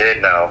his dad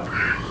did know,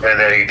 and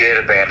that he did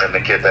abandon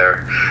the kid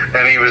there.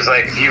 And he was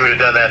like, if you would have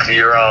done that to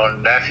your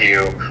own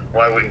nephew,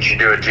 why wouldn't you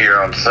do it to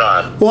your own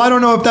son? Well, I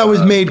don't know if that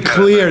was made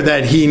clear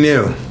that he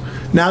knew.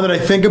 Now that I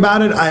think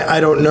about it, I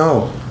don't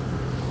know.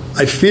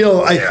 I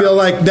feel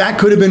like that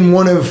could have been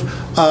one of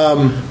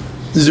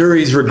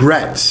Zuri's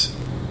regrets.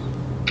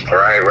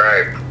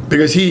 Right.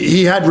 Because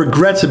he had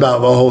regrets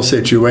about the whole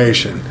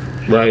situation.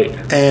 Right.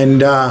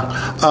 And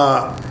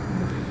I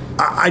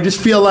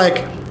just feel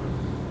like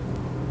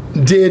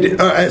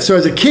so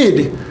as a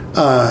kid,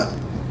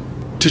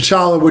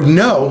 T'Challa would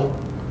know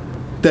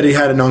that he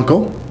had an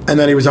uncle and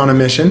that he was on a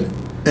mission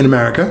in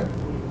America.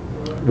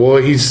 Well,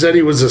 he said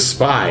he was a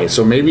spy,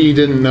 so maybe he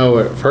didn't know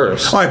at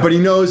first. All right, but he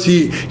knows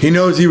he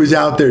was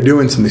out there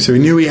doing something, so he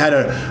knew he had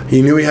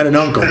an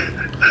uncle.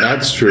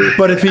 That's true.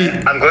 But if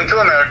I'm going to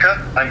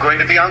America, I'm going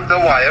to be on The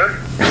Wire.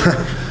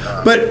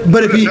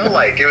 but if he it was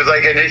like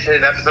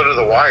an episode of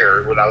The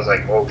Wire when I was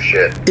like, oh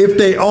shit. If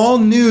they all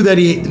knew that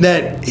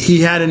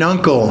he had an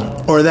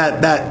uncle or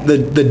that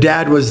the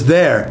dad was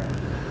there,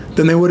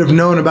 then they would have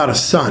known about a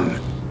son.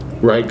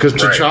 Right, because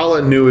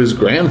T'Challa knew his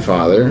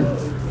grandfather,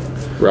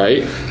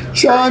 right?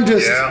 So I'm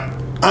just,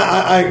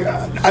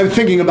 I'm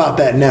thinking about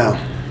that now.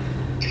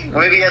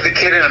 Maybe he had the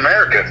kid in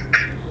America.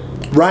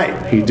 Right.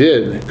 He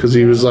did, because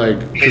he was like,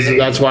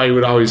 that's why he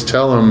would always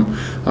tell him,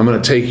 I'm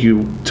going to take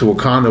you to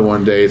Wakanda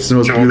one day. It's the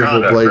most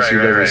beautiful place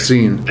you've ever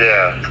seen.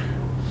 Yeah.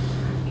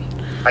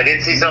 I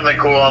did see something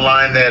cool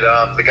online that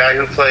the guy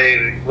who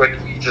played, what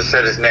you just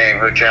said his name,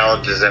 who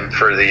challenges him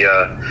for the,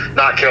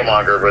 not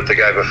Killmonger, but the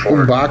guy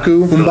before.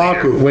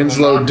 M'Baku.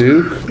 Winslow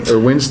Duke, or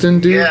Winston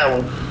Duke?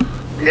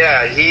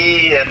 Yeah,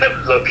 he and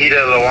Lupita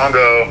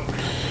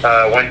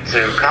Nyong'o went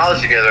to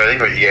college together. I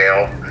think it was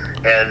Yale,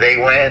 and they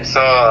went and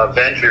saw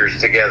Avengers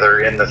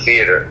together in the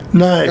theater.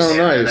 Nice. Oh,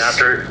 nice. And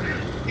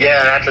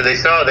after they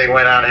saw it, they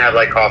went out and had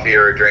like coffee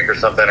or a drink or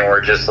something, and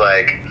we're just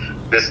like,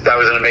 that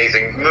was an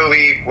amazing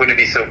movie. Wouldn't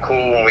it be so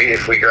cool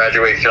if we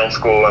graduate film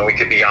school and we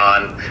could be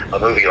on a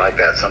movie like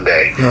that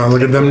someday? Oh,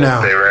 look at them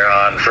now. They were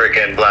on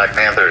freaking Black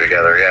Panther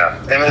together, yeah.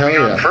 And we'll be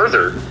on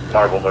further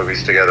Marvel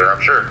movies together,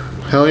 I'm sure.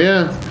 Hell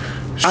yeah.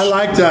 I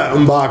liked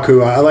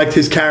M'Baku. I liked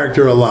his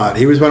character a lot.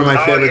 He was one of my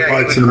favorite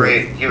parts of the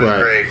movie. He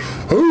was great.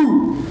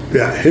 Ooh.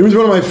 Yeah, he was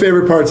one of my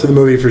favorite parts of the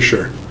movie for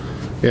sure.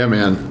 Yeah,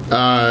 man.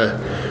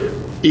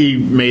 He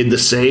made the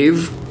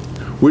save,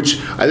 which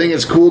I think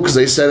is cool because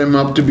they set him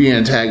up to be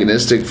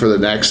antagonistic for the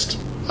next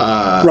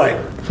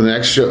for the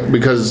next show,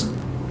 because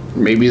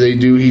maybe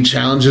he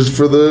challenges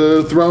for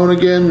the throne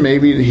again.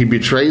 Maybe he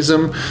betrays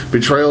him.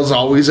 Betrayal is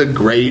always a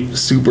great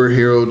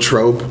superhero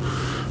trope.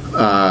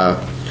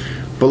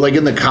 But like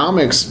in the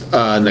comics,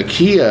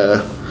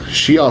 Nakia,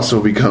 she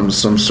also becomes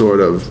some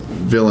sort of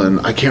villain.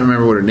 I can't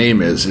remember what her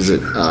name is. Is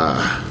it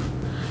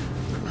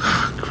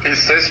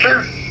his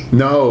sister?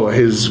 No,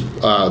 his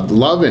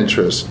love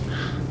interest.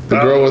 The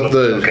girl with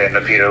the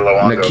Lupita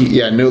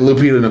Nyong'o.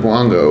 Lupita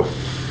Nyong'o.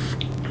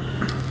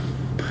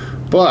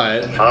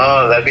 But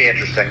that'd be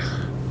interesting.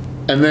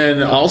 And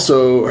then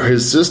also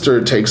his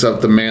sister takes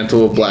up the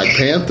mantle of Black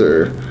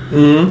Panther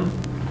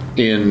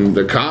in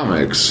the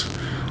comics.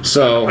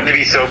 So wouldn't it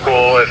be so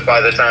cool if by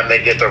the time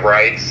they get the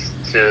rights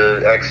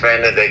to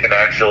X-Men that they can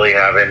actually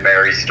have him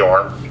marry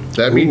Storm?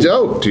 That'd be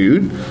dope,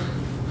 dude.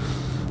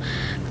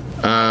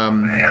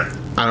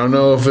 I don't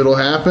know if it'll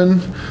happen.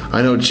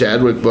 I know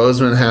Chadwick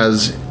Boseman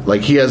has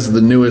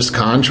the newest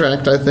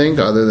contract, I think,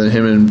 other than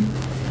him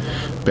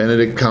and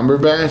Benedict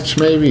Cumberbatch,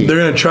 maybe. They're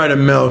going to try to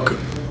milk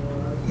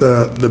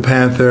the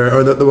Panther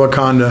or the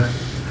Wakanda.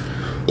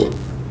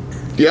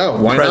 Yeah,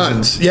 why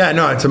presence. Not? Yeah,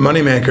 no, it's a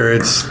moneymaker.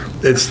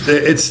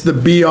 It's the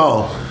be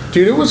all.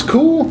 Dude, it was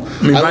cool.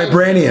 I mean,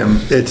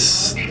 vibranium.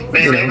 It's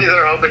Maybe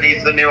they're hoping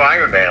he's the new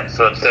Iron Man.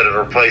 So instead of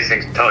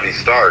replacing Tony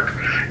Stark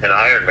and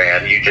Iron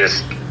Man, you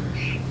just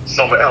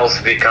someone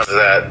else becomes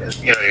that.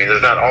 You know what I mean?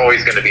 There's not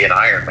always going to be an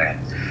Iron Man.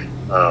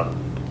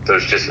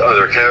 There's just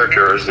other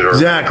characters that are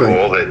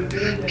cool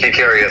that can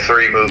carry a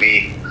 4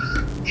 movie,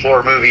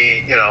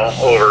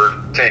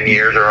 over 10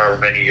 years or however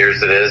many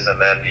years it is, and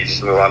then you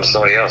just move on to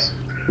somebody else.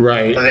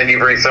 Right. And then you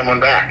bring someone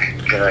back.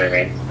 You know what I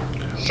mean?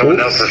 Someone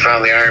else has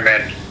found the Iron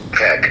Man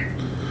tech.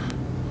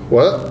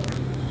 What?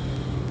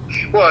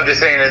 Well, I'm just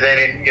saying that then,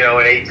 in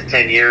 8 to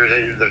 10 years,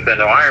 there's been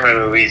no Iron Man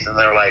movies, and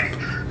they're like,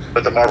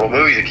 but the Marvel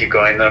movies that keep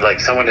going, they're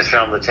like, someone has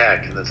found the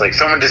tech, and it's like,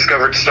 someone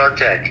discovered Stark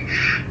Tech,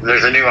 and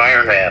there's a new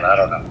Iron Man. I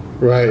don't know.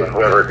 Right.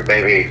 Whoever it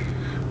may be.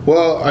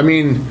 Well, I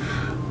mean,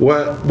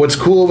 what's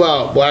cool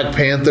about Black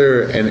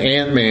Panther and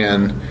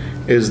Ant-Man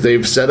is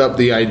they've set up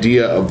the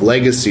idea of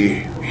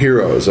legacy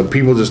heroes, of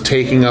people just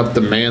taking up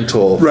the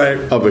mantle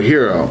of a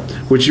hero,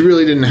 which you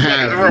really didn't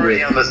have.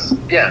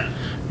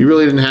 You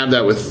really didn't have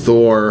that with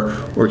Thor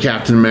or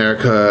Captain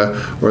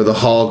America or the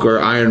Hulk or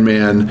Iron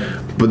Man.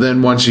 But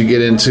then once you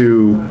get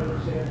into,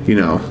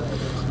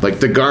 like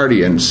the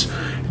Guardians,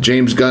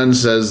 James Gunn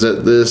says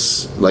that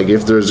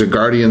if there's a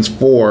Guardians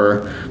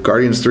 4,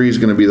 Guardians 3 is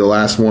going to be the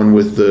last one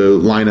with the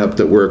lineup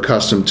that we're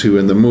accustomed to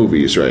in the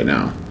movies right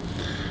now.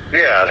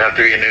 Yeah, it'd have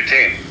to be a new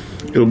team.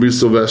 It'll be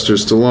Sylvester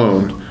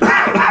Stallone.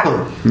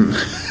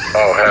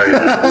 Oh, hell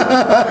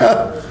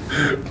yeah.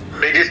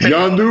 They just take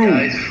all the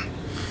guys.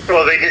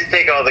 Well, they just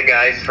take all the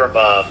guys from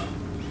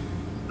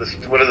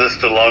what are the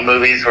Stallone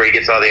movies where he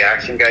gets all the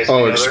action guys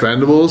together?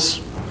 Expendables?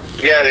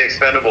 Yeah, the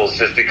Expendables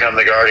just become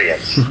the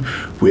Guardians.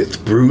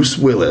 With Bruce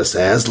Willis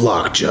as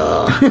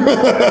Lockjaw.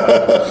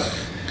 There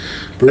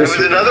was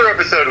another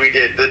episode we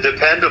did, The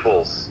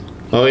Dependables.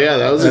 Oh, yeah,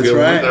 that was a good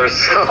one. They're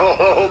so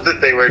old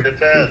that they were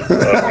Depends.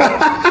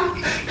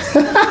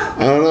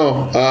 I don't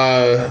know.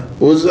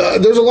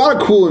 There's a lot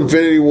of cool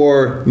Infinity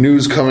War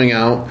news coming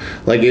out.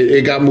 Like,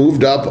 it got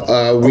moved up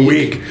a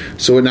week.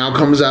 So it now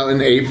comes out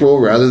in April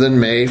rather than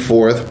May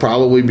 4th,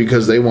 probably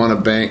because they want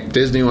to bank.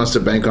 Disney wants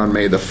to bank on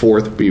May the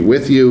 4th be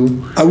with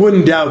you. I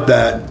wouldn't doubt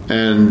that.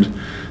 And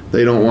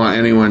they don't want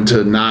anyone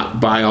to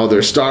not buy all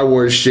their Star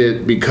Wars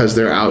shit because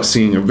they're out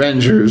seeing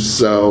Avengers,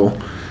 so...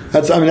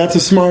 That's a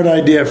smart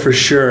idea for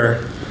sure.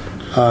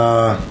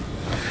 And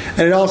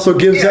it also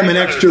gives them an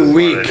extra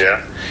week.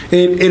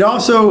 It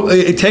also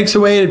takes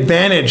away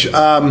advantage.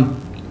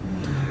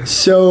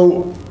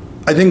 So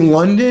I think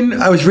London,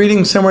 I was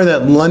reading somewhere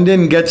that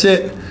London gets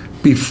it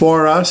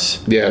before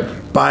us. Yeah.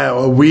 By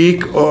a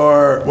week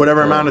or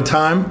whatever amount of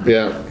time.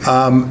 Yeah.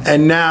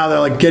 And now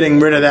they're like getting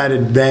rid of that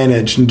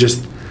advantage and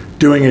just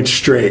doing it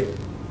straight.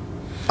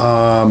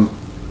 And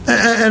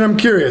I'm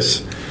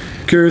curious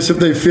if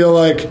they feel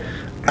like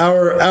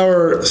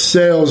our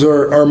sales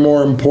are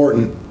more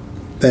important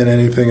than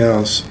anything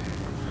else.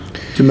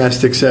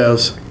 Domestic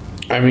sales.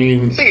 I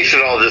mean, I think it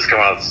should all just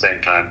come out at the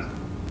same time.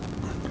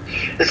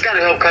 It's got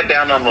to help cut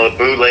down on the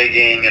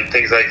bootlegging and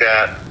things like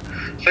that,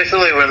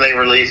 especially when they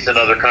release in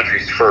other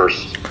countries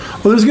first.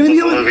 Well, there's going to be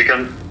a movie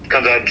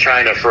comes out in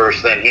China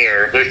first, then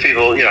here. There's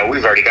people,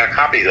 we've already got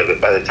copies of it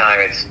by the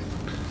time it's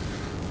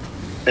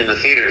in the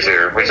theaters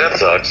here, which that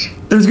sucks.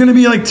 There's going to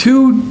be like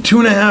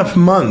 2.5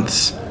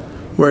 months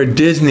where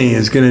Disney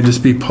is going to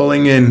just be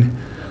pulling in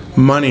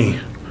money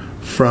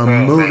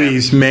from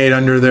movies made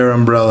under their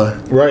umbrella.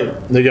 Right.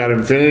 They got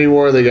Infinity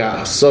War, they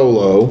got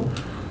Solo.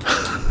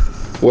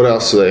 What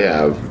else do they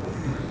have?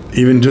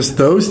 Even just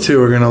those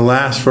two are going to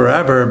last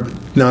forever.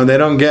 No, they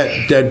don't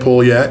get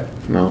Deadpool yet.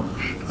 No.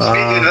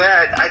 Speaking of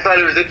that, I thought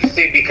it was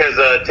interesting because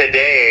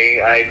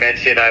today I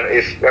mentioned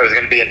if I was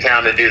going to be in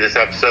town to do this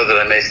episode that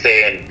I may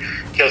stay and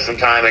kill some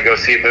time and go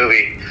see a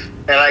movie.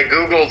 And I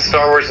Googled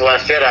Star Wars The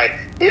Last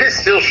Jedi. It is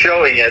still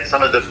showing at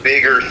some of the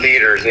bigger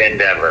theaters in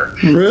Denver.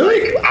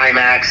 Really? Like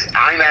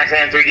IMAX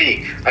and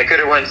 3D. I could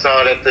have went and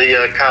saw it at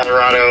the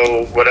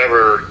Colorado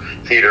whatever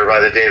theater by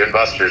the Dave &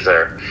 Buster's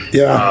there.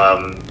 Yeah.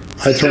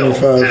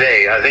 I-25.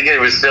 Today. I think it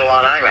was still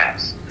on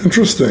IMAX.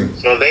 Interesting.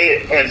 So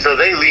they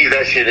leave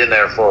that shit in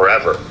there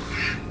forever.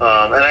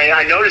 And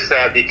I noticed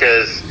that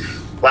because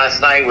last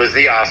night was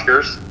the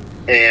Oscars,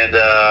 and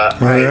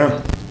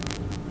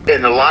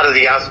and a lot of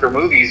the Oscar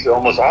movies,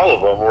 almost all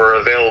of them, were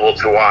available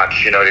to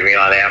watch,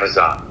 on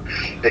Amazon,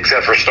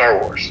 except for Star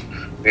Wars,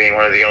 being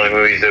one of the only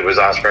movies that was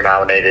Oscar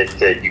nominated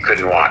that you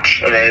couldn't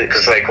watch. And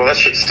it's like, well, that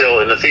shit's still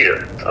in the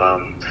theater.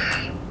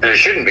 And it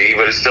shouldn't be,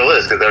 but it still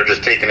is, because they're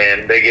just taking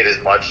in, they get as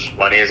much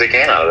money as they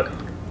can out of it.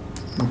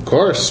 Of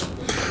course.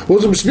 Well,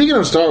 so speaking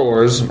of Star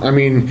Wars, I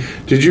mean,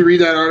 did you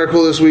read that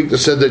article this week that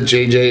said that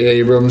J.J.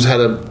 Abrams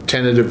had a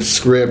tentative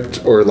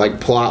script or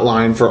plot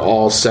line for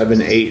all 7,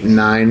 8, and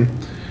 9?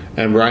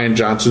 And Rian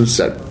Johnson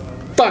said,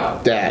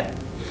 fuck that.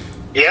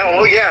 Yeah,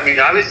 well, yeah, I mean,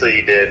 obviously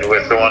he did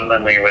with the one,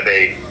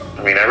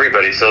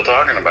 everybody's still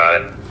talking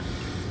about it.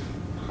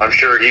 I'm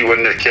sure he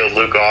wouldn't have killed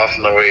Luke off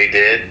in the way he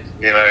did,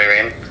 you know what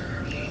I mean?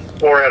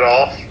 Or at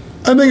all.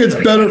 I think it's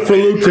better for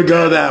Luke to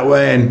go that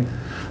way and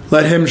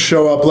let him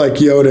show up like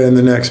Yoda in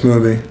the next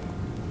movie.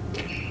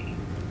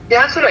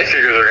 Yeah, that's what I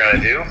figure they're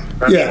going to do.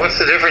 I Yeah. mean, what's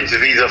the difference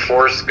if he's a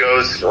Force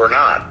ghost or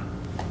not?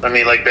 I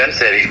mean, like Ben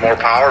said, he's more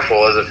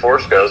powerful as a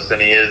Force ghost than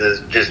he is as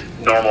just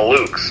normal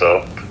Luke,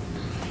 so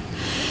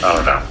I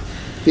don't know.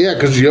 Yeah,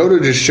 because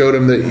Yoda just showed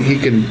him that he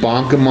can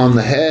bonk him on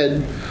the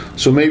head,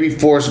 so maybe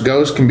Force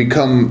ghosts can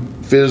become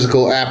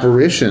physical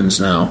apparitions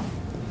now.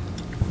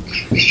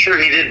 Sure,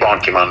 he did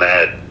bonk him on the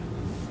head.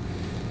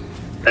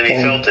 And he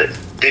felt it.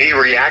 Did he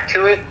react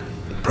to it?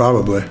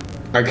 Probably.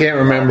 I can't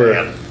remember.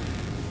 Man.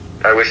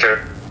 I wish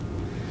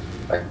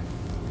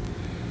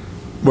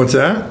What's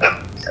that?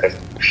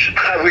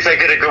 I wish I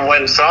could have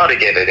went and saw it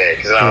again today,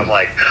 because I'm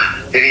like,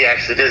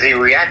 does he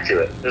react to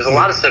it? There's a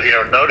lot of stuff you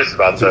don't notice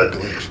about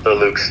the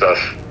Luke stuff.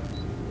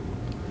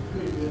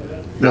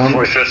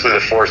 Especially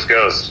the Force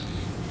Ghost.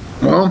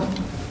 Well,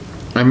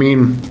 I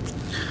mean,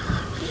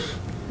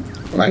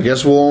 I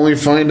guess we'll only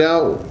find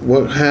out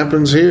what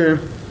happens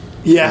here.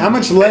 Yeah, how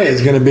much Leia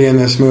is going to be in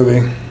this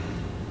movie?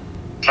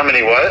 How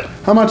many what?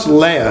 How much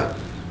Leia?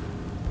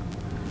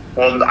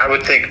 Well, I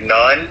would think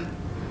none.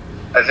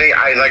 I think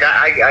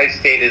I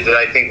stated that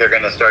I think they're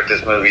going to start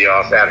this movie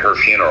off at her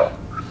funeral.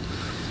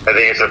 I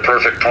think it's a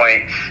perfect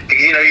point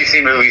because you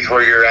see movies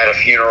where you're at a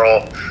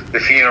funeral, the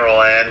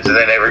funeral ends, and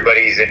then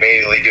everybody's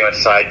immediately doing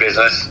side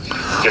business.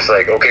 Just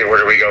like, okay, where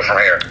do we go from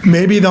here?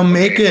 Maybe they'll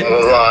make it.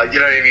 Blah, blah, blah. You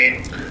know what I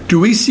mean? Do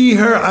we see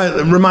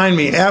her? Remind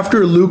me.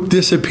 After Luke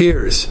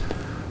disappears,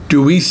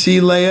 do we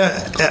see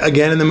Leia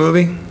again in the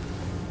movie?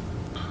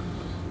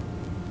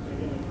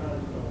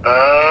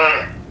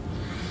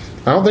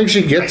 I don't think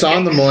she gets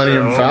on the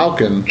Millennium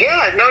Falcon.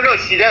 Yeah, no,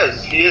 she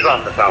does. She is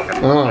on the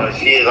Falcon. Oh. No,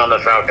 she is on the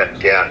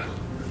Falcon, yeah.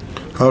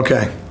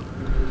 Okay.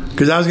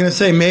 Because I was going to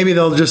say, maybe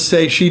they'll just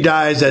say she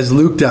dies as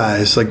Luke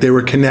dies, like they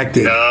were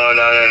connected. No.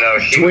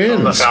 She was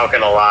on the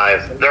Falcon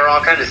alive. They're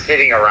all kind of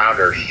sitting around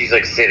her. She's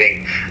like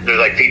sitting. There's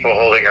like people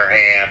holding her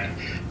hand.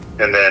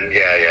 And then,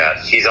 yeah,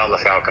 she's on the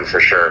Falcon for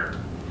sure.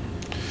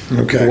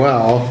 Okay.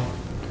 Well,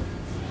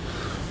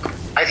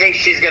 I think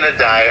she's going to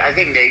die. I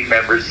think Nate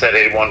Members said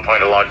it at one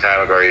point a long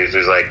time ago. He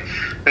was like,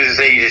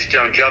 say you just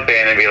don't jump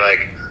in and be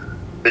like,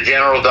 the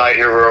general died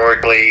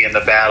heroically in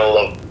the battle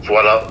of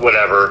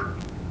whatever.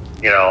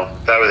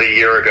 That was a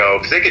year ago.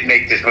 Because they could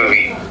make this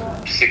movie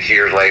 6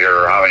 years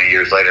later or how many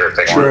years later if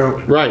they want. True.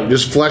 Right,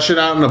 just flesh it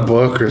out in a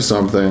book or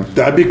something.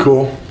 That'd be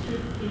cool.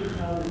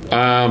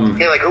 Yeah,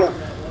 like who?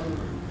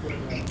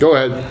 Go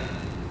ahead.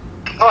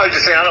 Oh, I was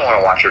just saying, I don't want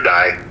to watch her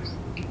die.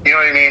 You know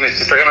what I mean? It's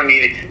just like, I don't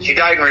need it. She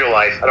died in real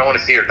life. I don't want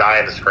to see her die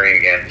on the screen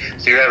again.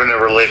 So you're having to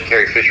relive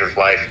Carrie Fisher's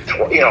life.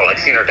 Like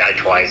seeing her die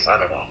twice. I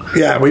don't know.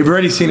 Yeah, we've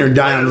already seen her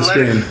die on the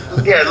screen.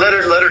 Let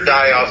her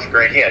die off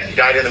screen. Yeah, she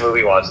died in the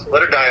movie once.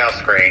 Let her die off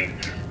screen.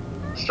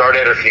 Start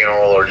at her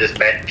funeral or just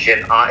mention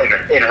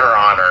in her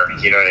honor.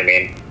 You know what I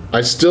mean?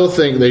 I still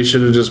think they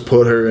should have just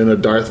put her in a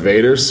Darth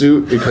Vader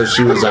suit because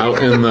she was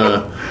out in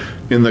the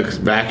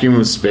vacuum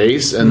of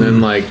space, and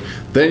then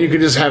you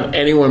could just have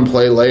anyone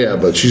play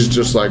Leia, but she's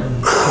just like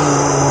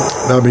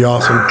that'd be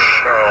awesome.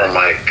 Oh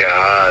my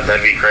god,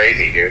 that'd be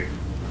crazy, dude.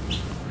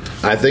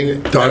 I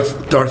think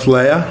Darth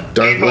Leia.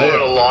 People would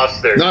have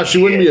lost their No,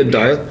 she wouldn't be a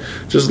Darth.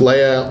 Just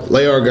Leia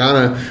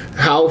Organa.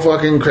 How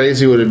fucking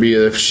crazy would it be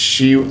if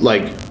she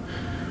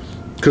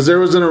because there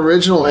was an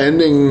original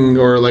ending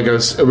or like an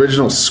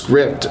original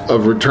script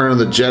of Return of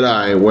the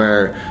Jedi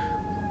where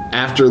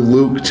after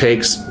Luke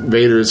takes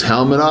Vader's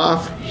helmet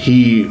off,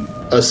 he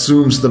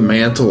assumes the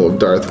mantle of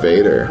Darth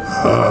Vader.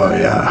 Oh,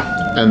 yeah.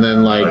 And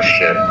then, Oh,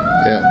 shit.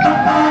 Yeah.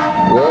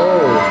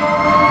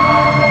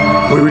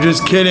 Whoa. We were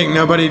just kidding.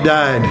 Nobody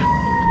died.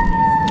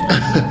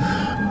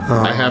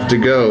 I have to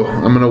go.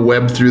 I'm going to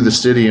web through the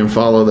city and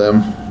follow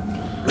them.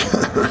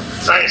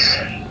 Nice.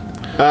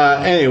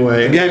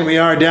 Anyway. Again, we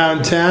are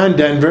downtown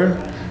Denver.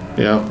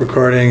 Yeah.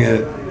 Recording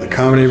at the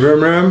Comedy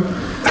Room.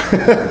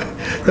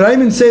 Did I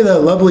even say the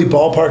lovely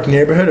ballpark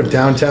neighborhood of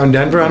downtown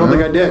Denver? I don't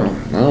think I did.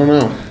 I don't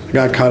know. I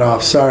got cut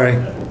off. Sorry.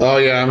 Oh,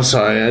 yeah, I'm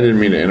sorry. I didn't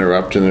mean to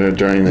interrupt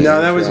during the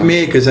No, that was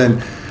me because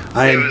then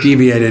I had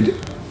deviated.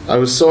 I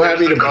was so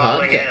happy to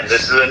calling podcast. in.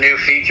 This is a new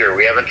feature.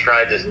 We haven't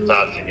tried this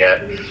option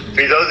yet.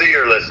 For those of you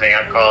who are listening,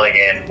 I'm calling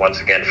in once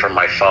again from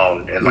my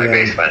phone in my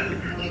basement.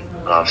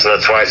 So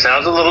that's why it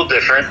sounds a little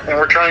different, and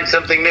we're trying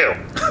something new.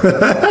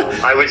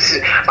 I would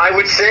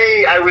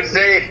say,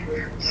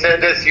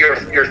 send us your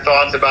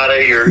thoughts about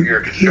it,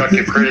 your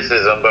constructive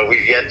criticism, but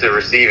we've yet to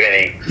receive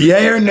any.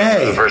 Yay or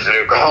nay? The person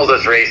who called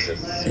us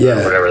racist,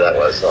 or whatever that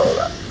was, all of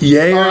that.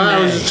 Yay or nay? I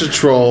was just a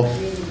troll.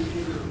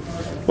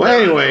 Well,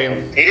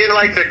 anyway, he didn't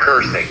like the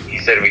cursing. He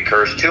said we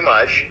curse too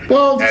much.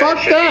 Well, and fuck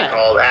it should that. Be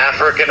called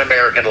African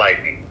American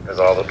lightning, is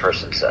all the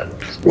person said.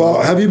 Well,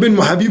 have you been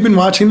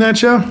watching that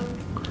show?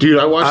 Dude,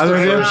 I watched the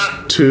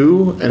first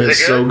two, and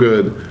it's so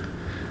good.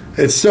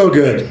 It's so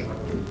good.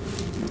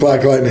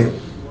 Black Lightning.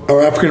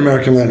 Or African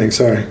American Lightning,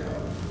 sorry.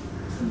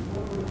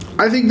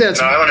 I think that's...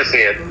 No, I want to see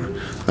it.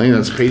 I think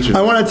that's Patriot.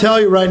 I want to tell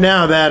you right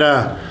now that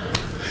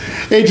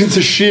Agents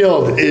of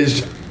S.H.I.E.L.D.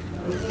 is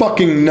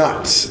fucking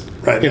nuts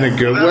right In now. a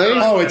good way?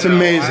 Oh, it's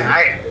amazing.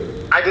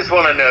 I just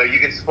want to know. You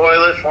can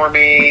spoil it for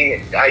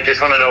me. I just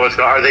want to know what's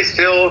going on. Are they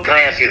still, can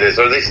I ask you this,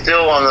 are they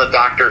still on the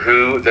Doctor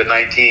Who, the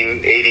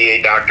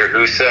 1988 Doctor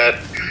Who set?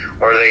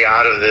 Or are they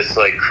out of this,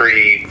 like,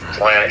 Kree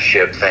planet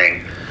ship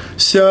thing?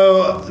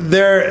 So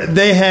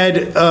they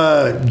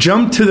had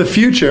jumped to the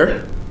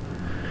future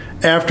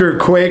after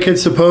Quake had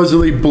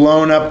supposedly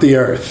blown up the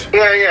Earth.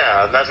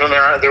 Yeah. That's when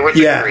they're with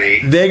the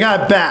Kree. They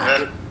got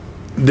back.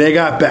 They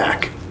got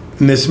back.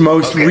 In this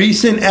most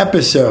recent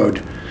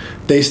episode,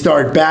 they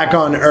start back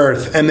on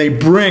Earth, and they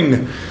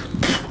bring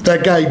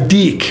that guy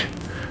Deke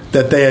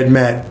that they had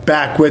met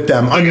back with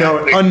them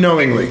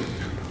unknowingly.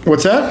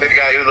 What's that? The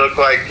guy who looked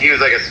like he was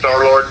like a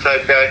Star-Lord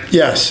type guy?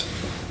 Yes.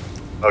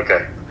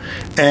 Okay.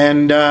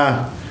 And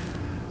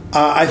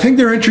I think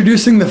they're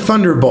introducing the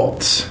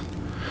Thunderbolts.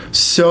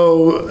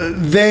 So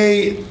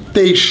they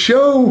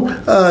show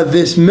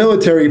this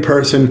military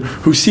person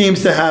who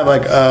seems to have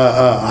like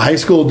a high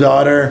school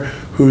daughter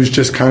who's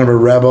just kind of a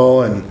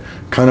rebel and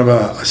kind of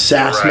a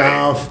sass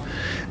mouth.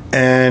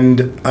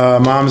 And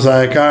mom's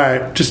like, all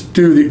right, just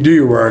do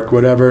your work,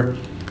 whatever.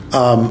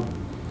 And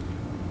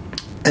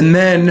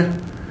then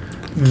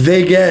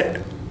they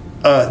get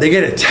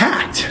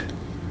attacked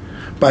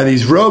by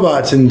these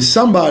robots, and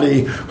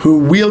somebody who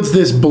wields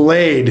this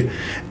blade,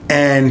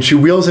 and she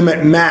wheels him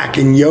at Mac,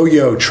 and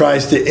Yo-Yo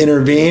tries to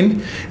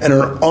intervene, and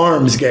her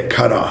arms get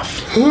cut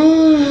off.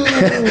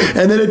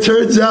 And then it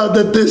turns out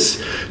that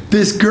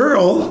this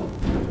girl,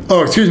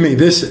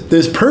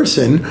 this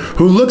person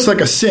who looks like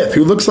a Sith,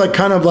 who looks like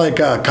kind of like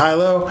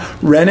Kylo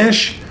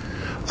Ren-ish,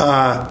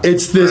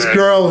 it's this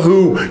girl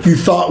who you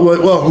thought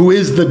who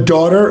is the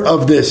daughter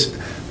of this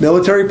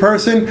military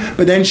person,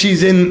 but then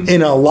she's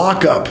in a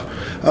lockup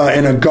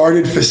in a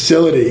guarded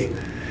facility,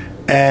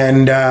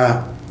 and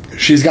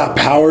she's got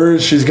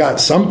powers. She's got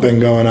something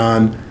going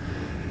on.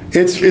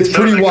 It's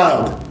pretty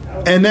wild.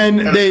 And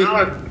then they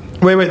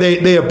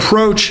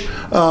approach.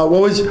 What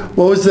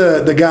was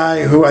the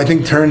guy who I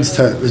think turns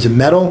to, was it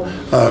metal?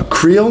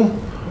 Creel.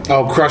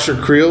 Oh, Crusher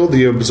Creel,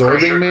 the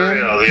absorbing man?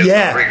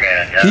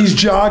 Yeah. He's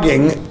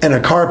jogging, and a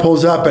car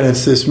pulls up, and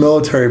it's this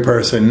military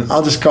person.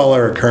 I'll just call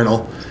her a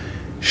colonel.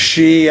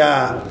 She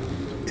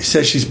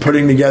says she's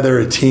putting together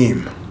a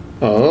team.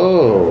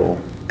 Oh.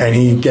 And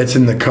he gets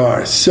in the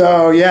car.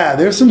 So, yeah,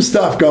 there's some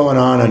stuff going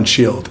on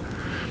S.H.I.E.L.D.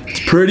 It's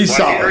pretty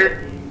solid.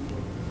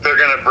 They're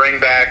going to bring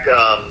back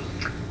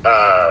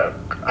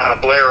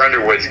Blair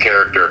Underwood's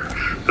character,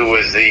 who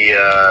was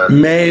the...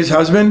 May's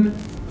husband?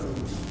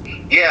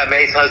 Yeah,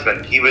 May's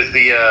husband. He was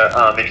the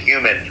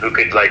Inhuman who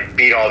could, like,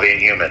 beat all the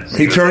Inhumans.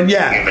 He turned, the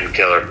Inhuman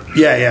killer.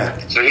 Yeah.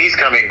 So he's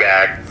coming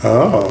back.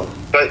 Oh.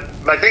 But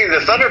my thing, the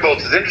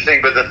Thunderbolts is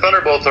interesting, but the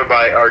Thunderbolts are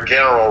by our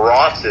General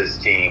Ross's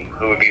team,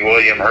 who would be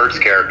William Hurt's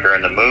character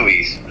in the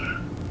movies.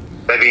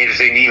 That'd be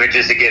interesting, even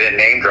just to get a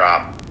name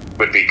drop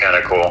would be kind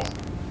of cool.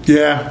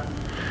 Yeah.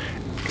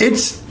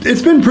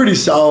 It's been pretty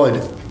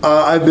solid.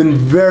 I've been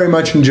very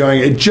much enjoying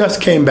it. It just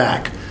came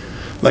back.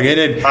 Like it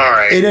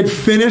had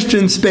finished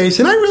in space,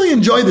 and I really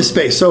enjoyed the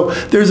space. So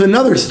there's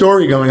another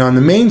story going on.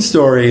 The main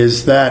story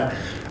is that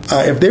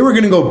if they were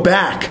going to go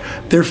back,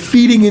 they're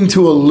feeding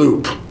into a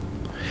loop.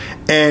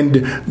 And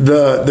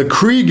the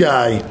Kree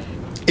guy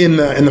in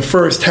the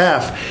first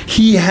half,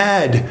 he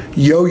had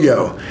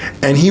Yo-Yo,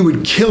 and he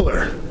would kill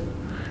her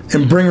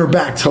and bring her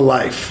back to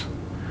life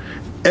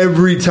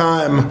every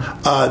time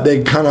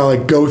they kind of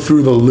like go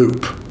through the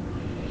loop.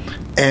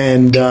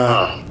 And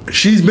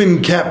she's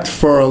been kept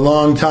for a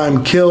long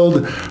time,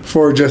 killed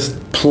for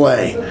just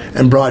play,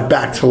 and brought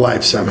back to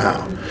life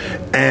somehow.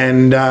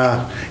 And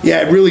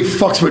it really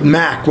fucks with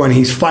Mac when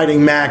he's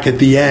fighting Mac at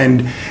the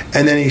end,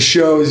 and then he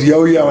shows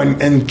Yo-Yo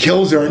and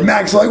kills her, and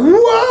Mac's like,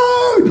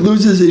 whoa,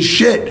 loses his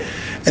shit.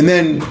 And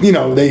then,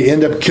 they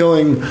end up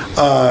killing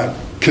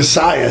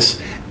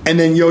Cassius, and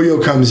then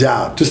Yo-Yo comes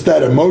out. Just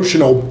that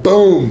emotional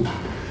boom.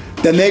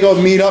 Then they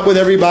go meet up with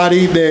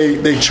everybody.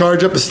 They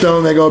charge up a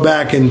stone. They go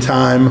back in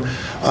time.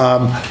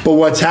 But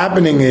what's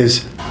happening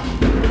is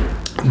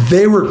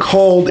they were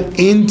called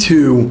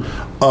into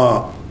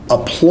a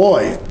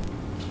ploy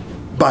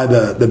by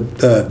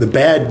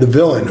the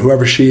villain,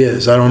 whoever she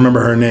is. I don't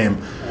remember her name.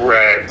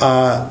 Right.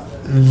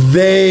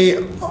 They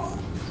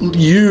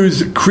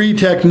use Kree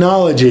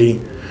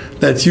technology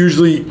that's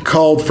usually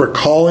called for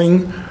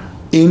calling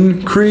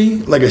in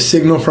Kree, like a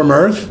signal from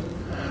Earth.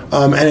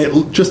 And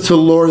it just to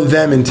lure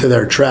them into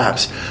their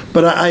traps.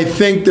 But I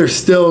think they're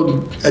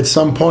still, at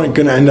some point,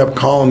 going to end up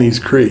calling these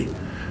Kree.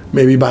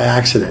 Maybe by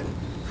accident.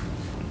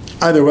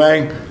 Either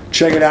way,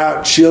 check it out.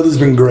 S.H.I.E.L.D. has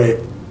been great.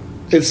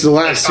 It's the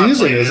last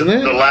season, isn't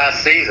it? The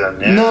last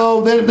season, yeah.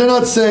 No, they're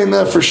not saying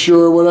that for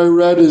sure. What I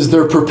read is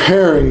they're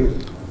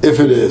preparing if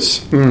it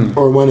is,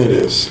 or when it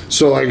is.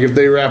 So, like, if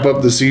they wrap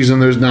up the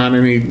season, there's not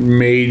any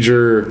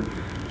major,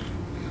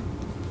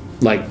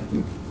 like,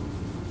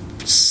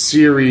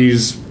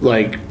 series,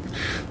 like,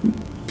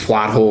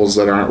 plot holes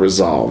that aren't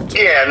resolved.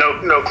 Yeah,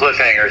 no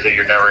cliffhangers that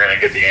you're never going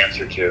to get the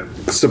answer to.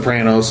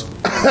 Sopranos.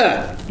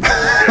 Yeah.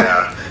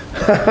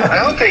 I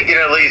hope they can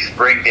at least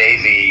bring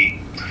Daisy.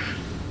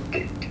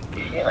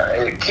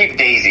 keep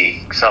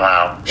Daisy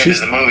somehow into She's-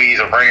 the movies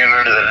or bringing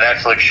her to the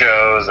Netflix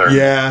shows or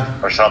Yeah.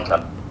 or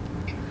something.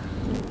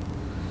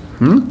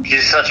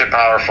 She's such a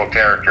powerful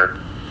character.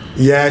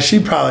 Yeah, she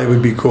probably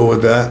would be cool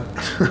with that.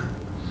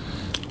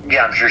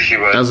 Yeah, I'm sure she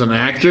would. As an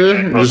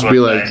actor, just be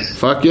like, Nice.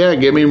 fuck yeah,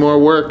 give me more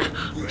work.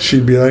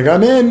 She'd be like,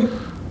 I'm in.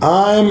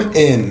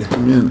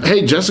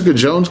 Hey, Jessica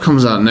Jones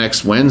comes out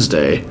next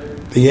Wednesday.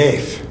 The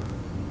 8th.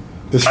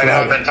 This I know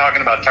I've Friday. been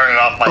talking about turning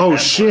off my Oh, Netflix,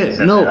 shit,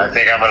 and no. I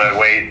think I'm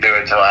going to do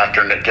it till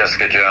after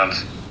Jessica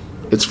Jones.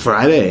 It's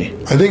Friday.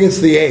 I think it's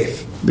the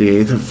 8th. The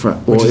 8th of Friday.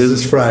 Which is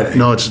this Friday.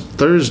 No, it's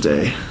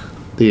Thursday.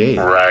 The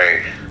 8th.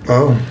 Right.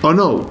 Oh, Oh,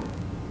 no.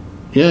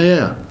 Yeah.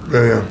 yeah.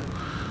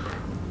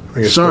 I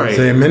guess Sorry.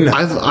 Thursday at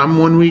midnight. I'm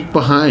 1 week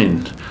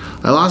behind.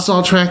 I lost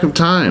all track of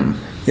time.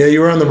 Yeah,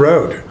 you were on the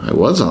road I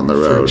was on the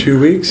road. 2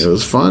 weeks? It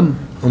was fun.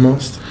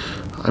 almost.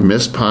 I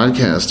missed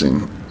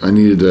podcasting. I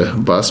needed to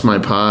bust my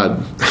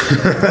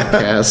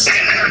podcast.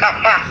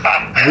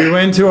 We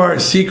went to our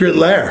secret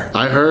lair.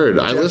 I heard.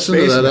 I listened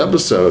to that basement.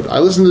 episode. I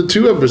listened to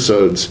 2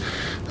 episodes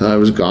that I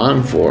was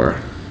gone for.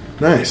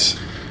 Nice.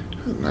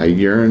 I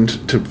yearned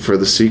for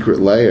the secret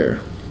lair.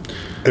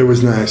 It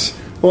was nice.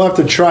 We'll have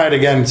to try it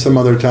again some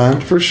other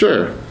time. For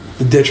sure.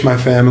 Ditch my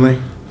family.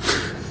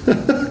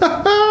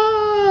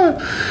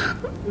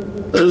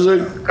 There's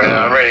a...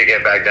 I'm ready to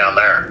get back down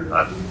there.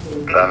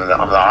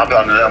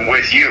 I'm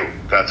with you.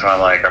 That's why I'm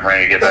like, I'm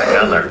ready to get back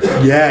down there.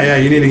 Yeah,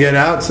 you need to get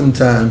out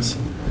sometimes.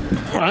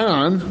 Hang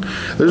on.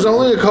 There's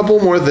only a couple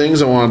more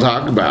things I want to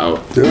talk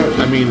about. Do it.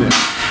 I mean,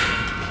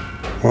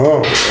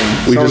 Whoa. We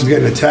Someone's just-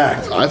 getting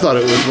attacked. I thought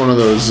it was one of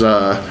those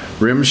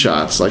rim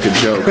shots, like a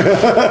joke.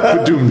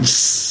 It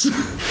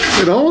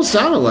almost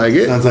sounded like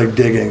it. Sounds like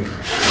digging.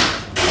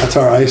 That's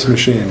our ice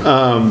machine.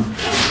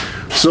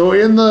 So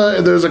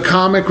there's a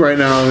comic right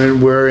now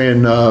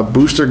wherein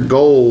Booster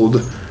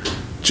Gold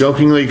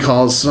jokingly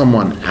calls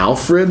someone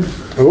Alfred.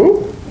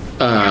 Ooh.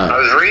 I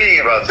was reading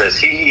about this.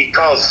 He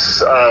calls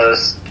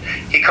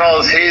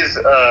his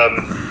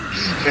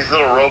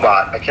little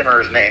robot. I can't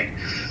remember his name.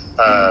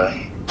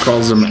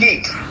 Calls him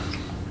Skeet. His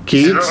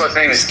Keats. robot's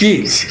name is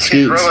Skeets.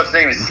 His robot's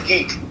name is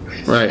Skeet.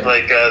 Right.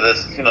 Like Like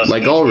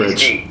Skeet, Ulrich.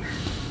 Skeet.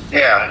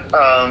 Yeah.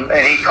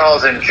 And he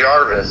calls him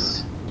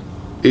Jarvis.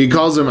 He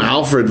calls him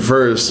Alfred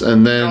first,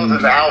 and He calls then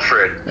him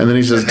Alfred. and then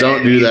he says, And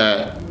 "Don't then do he-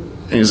 that."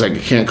 And he's like, "I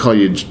can't call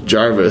you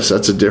Jarvis.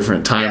 That's a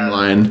different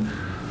timeline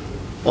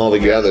It's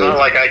altogether." not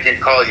like I can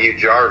call you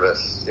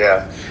Jarvis.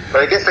 Yeah.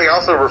 But I guess they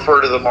also refer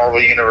to the Marvel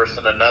Universe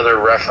in another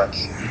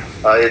reference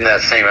in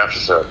that same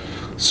episode.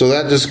 So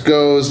that just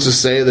goes to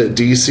say that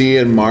DC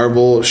and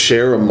Marvel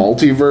share a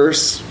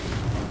multiverse.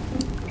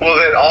 Well,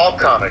 that all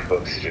comic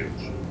books do.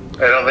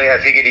 I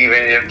think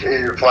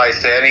it applies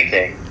to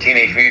anything.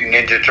 Teenage Mutant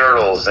Ninja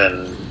Turtles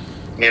and,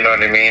 you know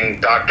what I mean?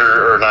 Not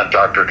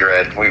Dr.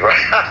 Dredd.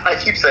 I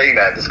keep saying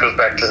that. This goes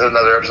back to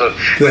another episode.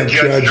 That But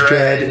Judge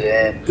Dredd.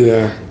 And,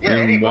 Yeah. yeah, And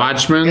anybody.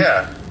 Watchmen?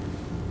 Yeah.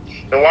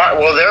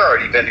 Well, they're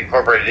already been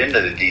incorporated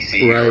into the DC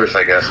universe,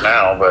 I guess,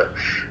 now. But,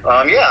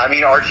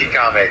 Archie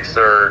comics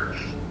or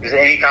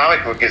any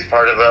comic book is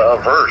part of a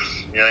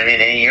verse. You know what I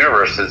mean? Any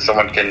universe that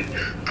someone can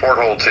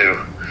porthole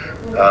to.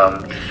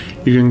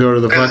 You can go to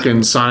the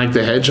fucking Sonic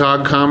the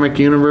Hedgehog comic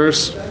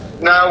universe.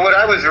 No, what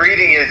I was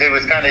reading is it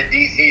was kind of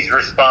DC's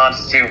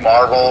response to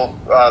Marvel.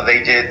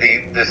 They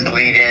did this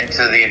lead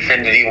into the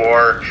Infinity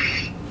War.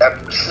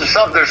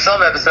 There's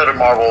some episode of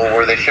Marvel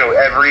where they show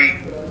every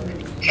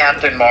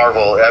Captain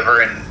Marvel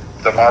ever in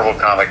the Marvel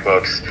comic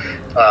books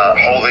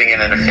holding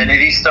an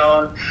Infinity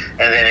Stone, and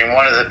then in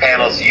one of the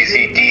panels you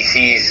see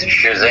DC's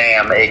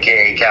Shazam,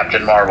 aka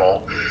Captain Marvel,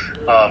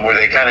 where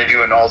they kind of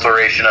do an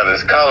alteration of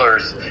his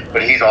colors,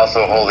 but he's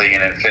also holding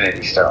an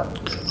Infinity Stone.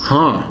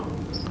 Huh.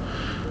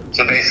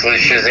 So basically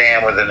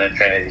Shazam with an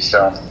Infinity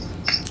Stone.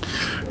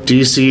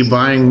 DC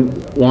buying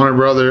Warner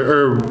Brothers,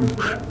 or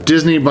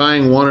Disney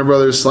buying Warner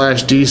Brothers /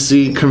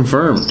 DC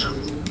confirmed.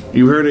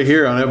 You heard it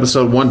here on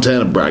episode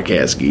 110 of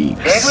Broadcast Geeks.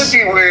 It would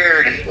be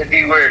weird. It'd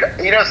be weird.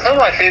 You know, some of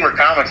my favorite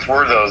comics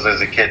were those as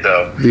a kid,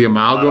 though. The I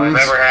amalgams.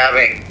 remember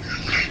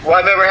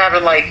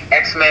having like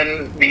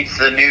X-Men meets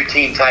the New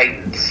Teen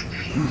Titans,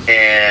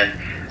 and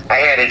I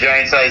had a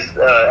giant-sized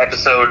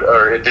episode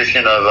or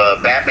edition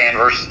of Batman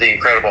versus the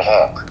Incredible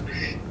Hulk.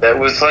 That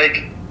was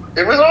like,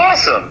 it was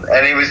awesome,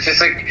 and it was just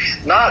like,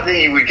 not that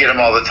you would get them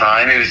all the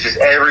time. It was just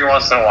every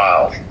once in a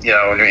while. You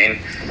know what I mean?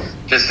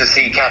 Just to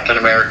see Captain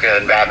America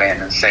and Batman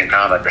in the same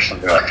comic or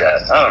something like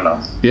that. I don't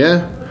know.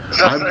 Yeah. It's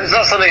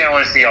not something I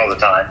want to see all the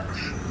time.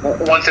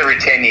 Once every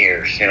 10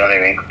 years, you know what I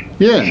mean?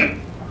 Yeah.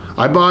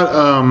 I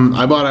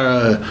bought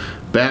a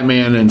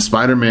Batman and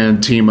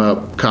Spider-Man team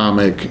up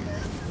comic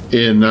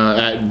in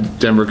at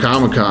Denver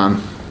Comic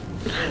Con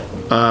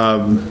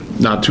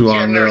not too Yeah, long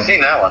I've ago. never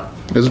seen that one.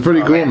 It was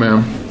pretty cool,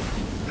 man.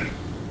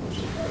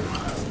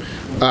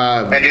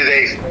 And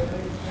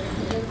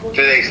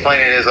do they explain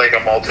it as like a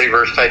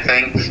multiverse type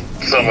thing?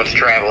 Someone's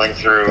traveling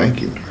through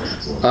Thank you.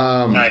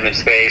 time and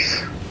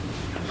space.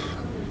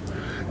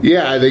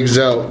 Yeah, I think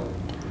so.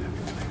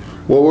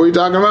 What were we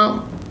talking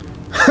about?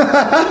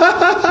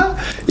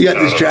 You got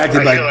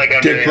distracted I by feel like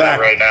I'm Dick doing Black.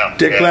 that right now.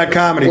 Dick Yeah. Black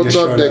comedy. What's just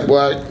up, showed Dick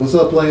Black? What's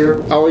up,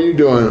 player? How are you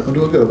doing? I'm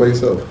doing good. How about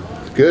yourself?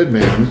 Good,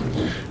 man.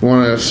 You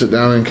want to sit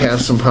down and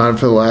cast some pod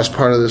for the last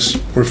part of this?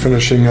 We're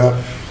finishing up.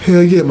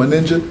 Hell yeah, my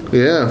ninja.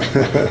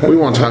 Yeah. We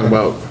want to talk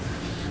about.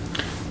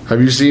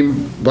 Have you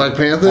seen Black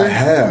Panther? I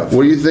have.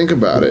 What do you think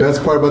about The it?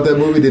 best part about that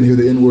movie, didn't hear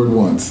the N word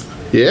once.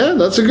 Yeah,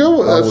 that's a good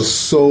one. I That's, was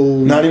so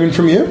Not even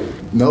from you?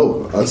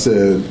 no. I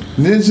said,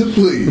 Ninja,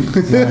 please.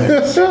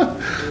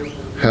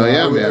 hell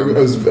yeah, man. man. It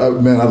was,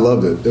 man, I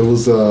loved it. It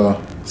was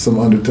some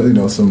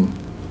undertone, some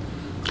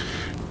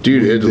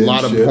Dude, it's a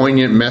lot of shit.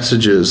 poignant You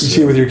messages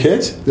see it with your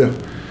kids? yeah.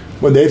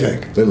 What'd they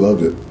think? They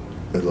loved it.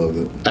 They loved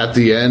it. at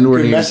the end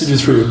when Good he's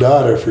messages for your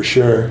daughter, for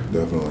sure.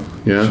 Definitely.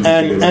 yeah,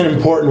 And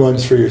important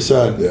ones for your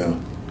son. Yeah.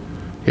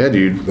 yeah,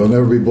 dude, They'll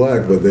never be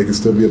black, but they can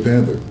still be a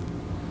panther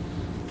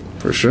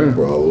for sure.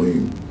 for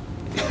Halloween.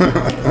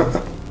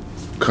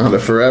 Kinda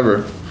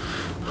forever.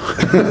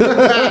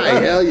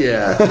 Hell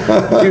yeah,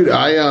 dude.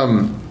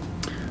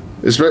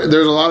 There's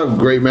a lot of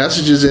great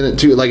messages in it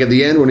too. Like at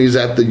the end when he's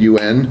at the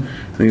UN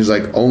and he's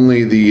like,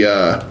 only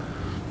the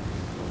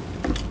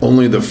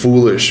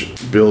foolish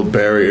build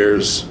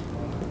barriers,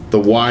 the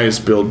wise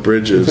build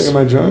bridges. Think of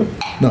my John?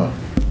 No.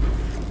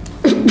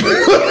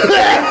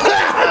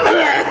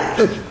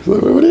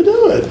 What are you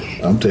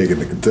doing? I'm taking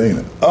the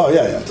container. Oh,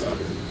 yeah.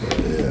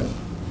 Yeah.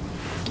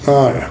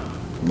 Oh, yeah.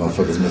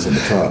 Motherfuckers missing the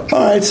top.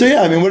 All right, so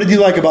yeah, I mean, what did you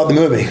like about the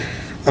movie?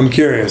 I'm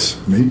curious.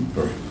 Me?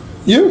 Or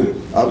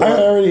You? I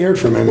already heard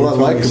from him. what I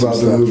like about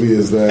the movie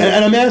is that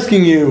And I'm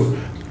asking you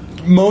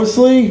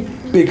mostly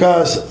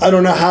because I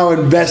don't know how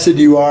invested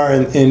you are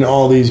in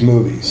all these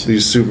movies.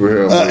 These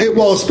superhero.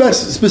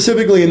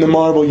 Specifically in the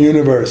Marvel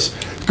universe,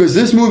 because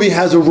this movie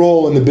has a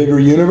role in the bigger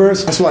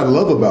universe. that's what I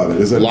love about it.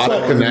 Is that A lot it's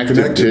of all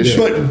connective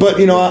tissue. yeah. But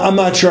you know, I'm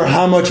not sure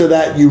how much of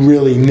that you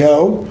really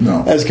know,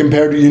 No. as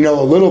compared to you know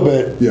a little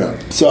bit. Yeah.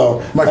 So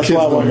My that's kids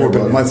why I know want more your about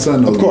it. opinion. My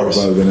son knows of more course.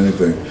 about it than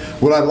anything.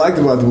 What I liked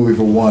about the movie,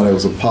 for one, it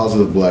was a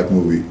positive black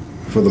movie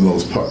for the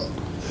most part.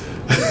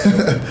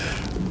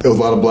 There was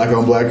a lot of black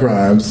on black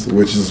crimes,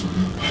 which is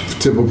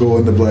typical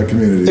in the black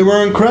community. They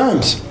weren't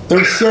crimes; they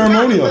were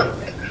ceremonial.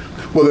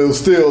 Well, there was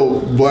still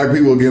black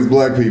people against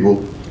black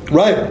people.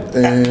 Right.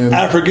 And-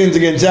 Africans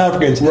against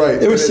Africans. Right.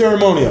 It was And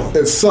ceremonial.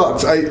 It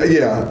sucks. I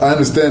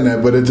understand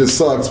that, but it just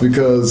sucks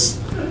because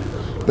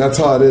that's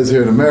how it is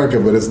here in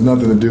America. But it's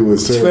nothing to do with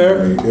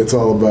ceremony. fair. It's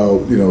all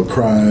about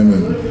crime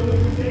and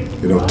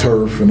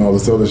turf and all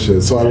this other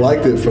shit. So I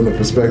liked it from the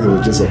perspective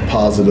of just a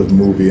positive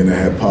movie, and it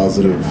had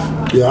positive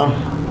Yeah.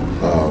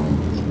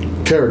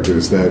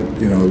 characters that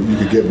you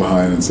could get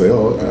behind and say,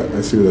 "Oh, I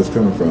see where that's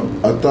coming from."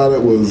 I thought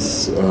it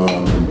was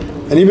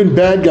And even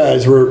bad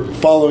guys were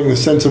following the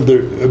sense of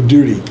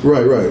duty.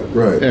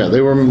 right. yeah,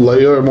 they were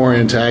more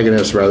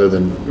antagonists rather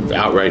than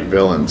outright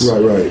villains.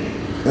 Right.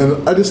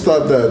 And I just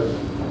thought that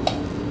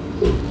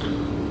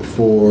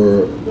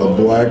for a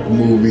black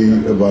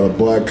movie about a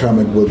black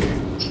comic book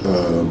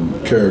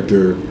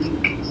character,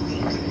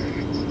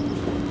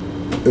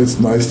 it's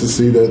nice to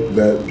see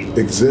that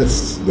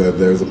exists, that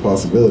there's a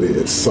possibility.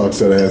 It sucks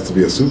that it has to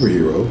be a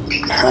superhero.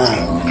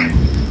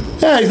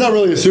 Yeah, he's not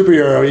really a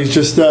superhero. He's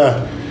just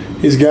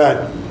he's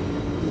got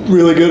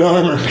really good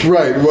armor.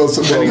 Right. Well,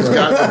 He's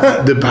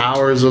got the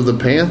powers of the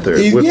Panther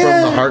from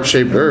the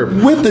heart-shaped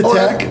herb. With the Oh,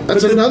 tech.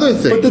 That's But another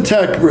thing. But the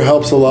tech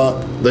helps a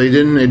lot. They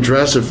didn't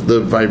address if the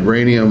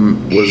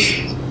vibranium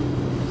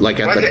was like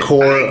at the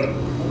core.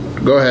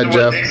 Go ahead, What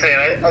Jeff. Nick's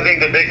saying, I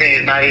think the big thing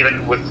is not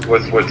even with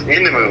what's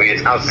in the movie,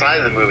 it's outside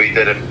of the movie,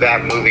 that if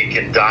that movie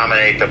can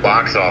dominate the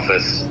box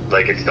office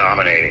like it's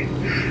dominating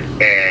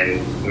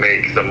and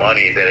make the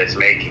money that it's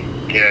making.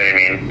 You know what I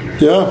mean?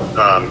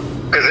 Yeah.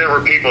 Because there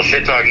were people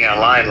shit talking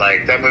online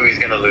like that movie's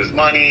going to lose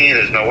money.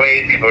 There's no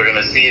way people are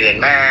going to see it in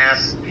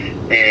mass,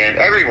 and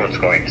everyone's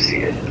going to see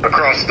it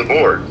across the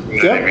board.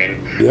 You know what I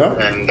mean? Yeah.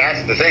 And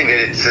that's the thing, that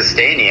it's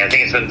sustaining. I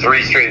think it's been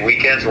 3 straight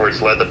weekends where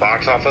it's led the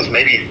box office,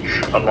 maybe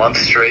a month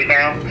straight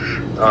now.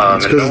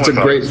 It's because it's a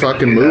great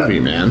fucking movie,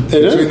 man. It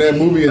is. between that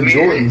movie and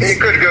Jordan's, It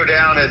could go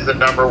down as the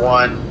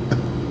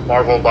 #1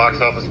 Marvel box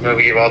office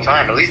movie of all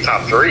time, at least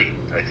top 3,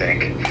 I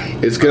think.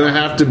 It's gonna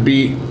have to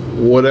beat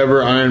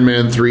whatever Iron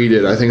Man 3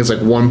 did. I think it's like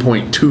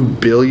 1.2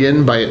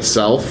 billion by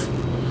itself.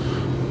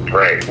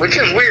 Right, which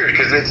is weird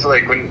because it's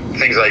like when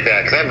things like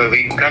that, because that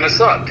movie kind of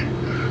sucked.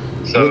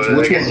 So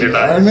which I guess one? you're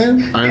not. Iron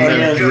Man? Iron Man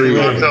Man 3. 3,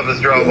 Box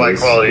office draw by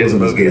quality of the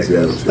wasn't as movie. good as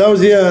the other two. That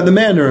was the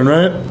Mandarin,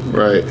 right?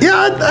 right?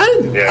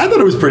 Yeah, I thought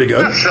it was pretty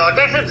good. That sucked.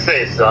 I shouldn't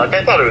say it sucked.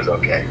 I thought it was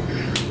okay.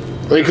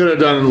 They could have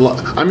done.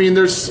 I mean,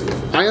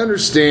 I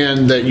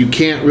understand that you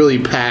can't really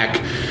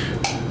pack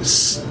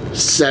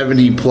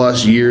 70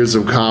 plus years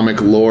of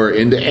comic lore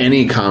into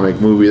any comic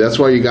movie. That's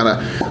why you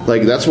gotta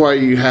that's why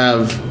you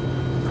have.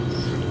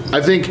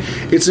 I think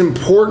it's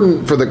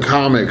important for the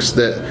comics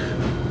that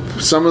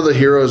some of the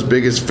heroes'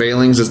 biggest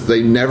failings is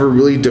they never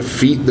really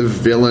defeat the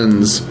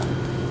villains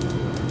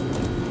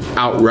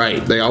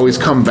outright. They always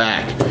come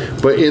back.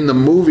 But in the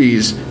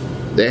movies,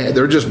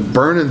 they're just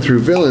burning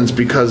through villains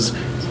because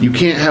you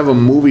can't have a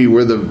movie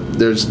where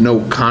there's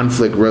no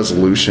conflict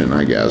resolution,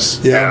 I guess.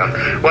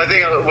 Yeah. Well, I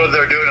think what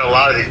they're doing in a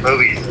lot of these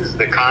movies is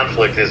the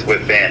conflict is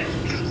within,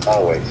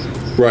 always.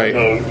 Right.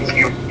 So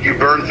you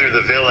burn through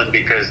the villain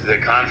because the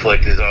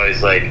conflict is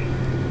always like,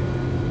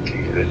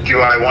 do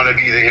I want to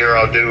be the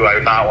hero? Do I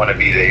not want to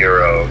be the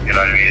hero? You know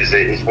what I mean?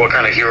 Is what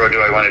kind of hero do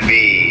I want to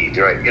be?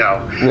 Do I,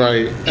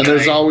 Right. And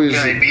there's always...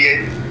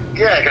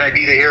 Can I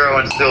be the hero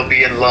and still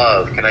be in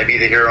love? Can I be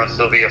the hero and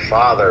still be a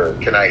father?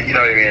 Can I, you know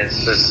what I mean?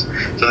 It's just,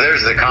 so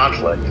there's the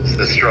conflict. It's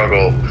the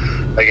struggle.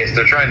 I guess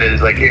they're trying to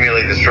like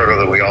emulate the struggle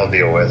that we all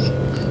deal with.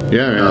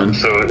 Yeah, man.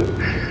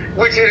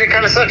 Which it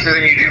kind of sucks because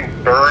then you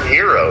do burn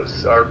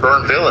heroes, or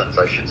burn villains,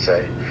 I should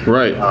say.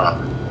 Right.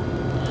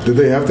 Did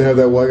they have to have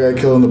that white guy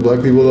killing the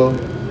black people though?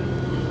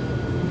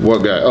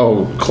 What guy?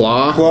 Oh,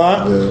 Claw?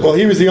 Claw? Yeah. Well,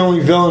 he was the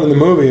only villain in the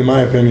movie, in my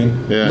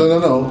opinion. Yeah.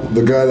 No.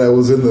 The guy that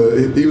was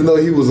even though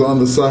he was on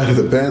the side of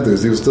the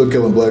Panthers, he was still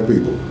killing black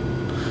people.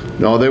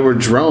 No, they were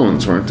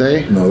drones, weren't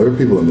they? No, there were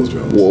people in those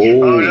drones. Whoa.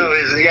 Oh no,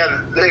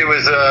 it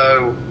was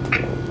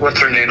what's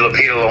her name?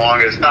 Lupita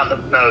Nyong'o. It's not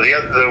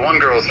the one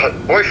girl's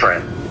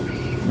boyfriend.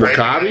 Right?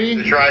 W'Kabi?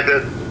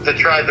 The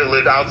tribe that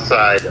lived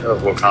outside of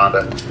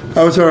Wakanda.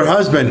 That was her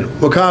husband,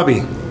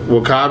 W'Kabi.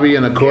 W'Kabi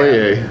and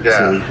Okoye. Yeah.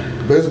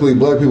 So basically,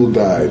 black people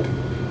died,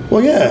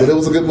 Well, yeah. but it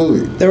was a good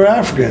movie. They were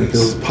Africans. It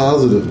was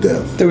positive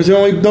death. Those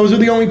were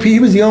the only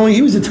people.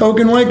 He was the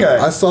token white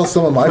guy. I saw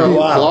some of my For a people.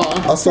 while.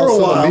 I saw For a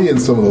some while. of me in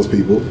some of those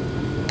people.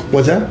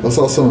 What's that? I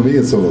saw some of me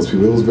in some of those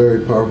people. It was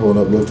very powerful and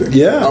uplifting.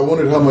 Yeah. I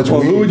wondered how much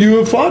Well, who would you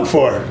have fought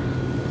for?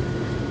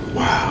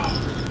 Wow.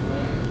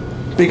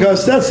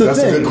 Because that's the That's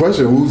thing. a good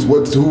question. What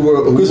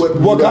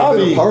would I have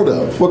been a part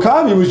of?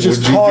 W'Kabi was just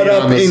Would you caught be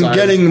up on the in side?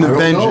 getting the I don't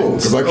know,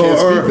 vengeance, 'cause I can't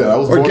speak that. I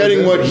was or born getting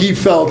in what Denver. he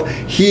felt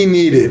he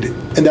needed,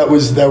 and that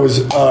was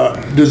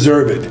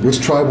deserved.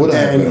 Which tribe would I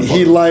have been And a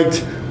he part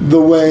liked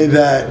the way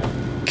that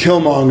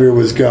Killmonger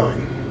was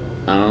going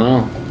I don't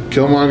know.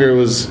 Killmonger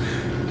was...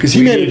 because he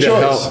we made a need to choice.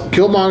 help.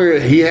 Killmonger,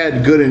 he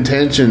had good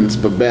intentions,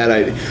 but bad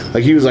idea.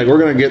 Like, he was like, we're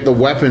going to get the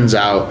weapons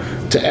out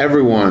to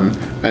everyone,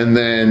 and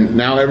then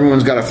now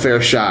everyone's got a fair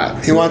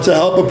shot. He wants to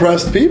help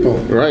oppressed people.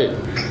 Right.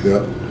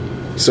 Yeah.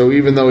 So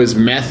even though his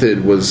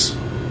method was,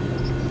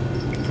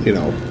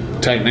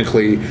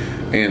 technically,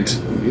 and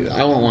I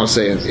don't want to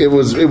say it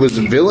was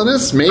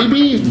villainous, maybe.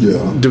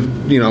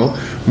 Yeah.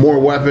 More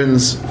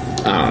weapons.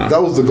 I don't know.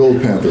 That was the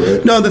Gold Panther,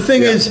 right? No, the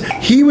thing is,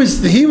 he was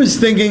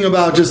thinking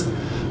about just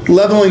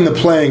leveling the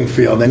playing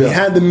field, and he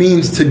had the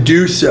means to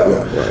do so.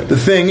 Yeah, right. The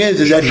thing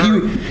is that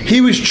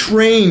he was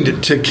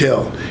trained to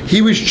kill.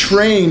 He was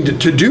trained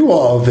to do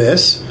all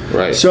this.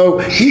 Right. So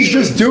he's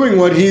just doing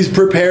what he's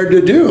prepared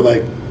to do.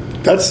 Like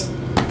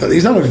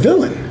he's not a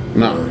villain.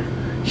 No.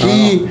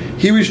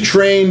 He was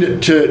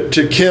trained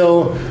to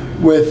kill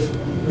with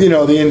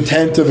the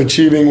intent of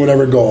achieving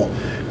whatever goal.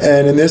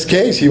 And in this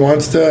case, he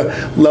wants to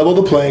level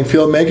the playing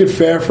field, make it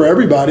fair for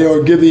everybody, or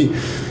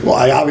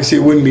obviously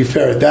it wouldn't be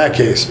fair at that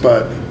case,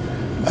 but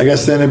I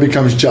guess then it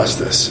becomes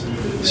justice.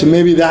 So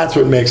maybe that's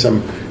what makes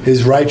him,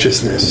 his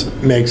righteousness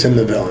makes him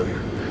the villain.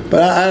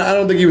 But I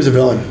don't think he was a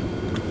villain.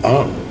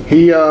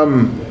 He,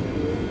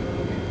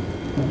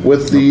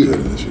 with the,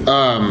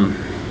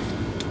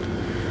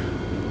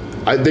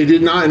 they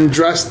did not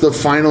address the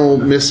final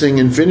missing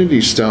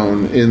Infinity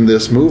Stone in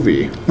this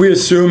movie. We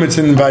assume it's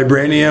in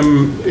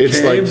vibranium It's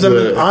caves.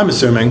 like I'm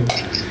assuming.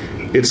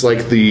 It's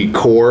like the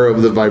core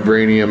of the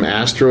vibranium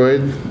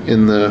asteroid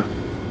in the.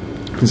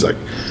 He's like,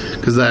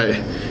 because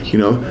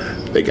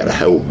they got a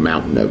whole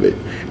mountain of it.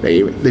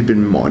 They've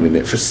been mining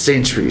it for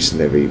centuries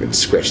and never even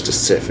scratched the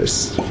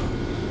surface.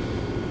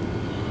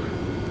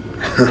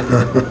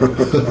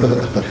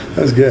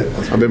 That's good.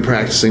 I've been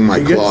practicing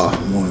my claw.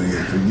 Morning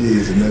for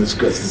years and never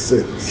scratched the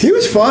surface. He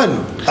was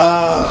fun.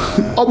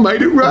 I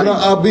made it right.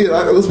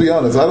 Let's be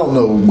honest. I don't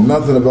know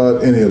nothing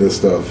about any of this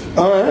stuff.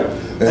 All right,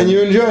 and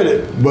you enjoyed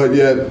it, but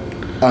yet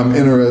I'm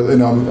interested,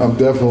 and I'm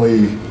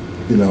definitely,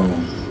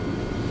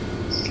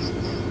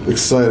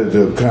 excited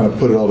to kind of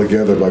put it all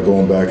together by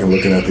going back and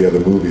looking at the other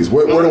movies.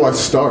 Where do I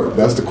start?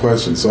 That's the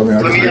question. So I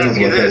Let me can ask talk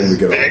you about that when we this,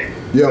 get Dick.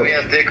 off. Yo, Let me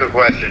ask Dick a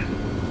question.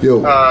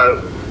 yo.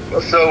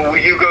 So will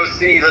you go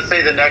see, let's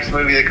say the next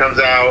movie that comes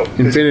out,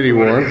 Infinity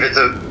War. If it's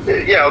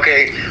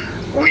okay.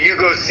 Will you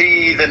go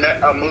see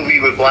a movie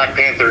with Black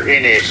Panther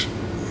in it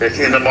that's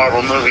in the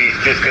Marvel movies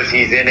just because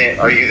he's in it?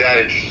 Are you that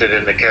interested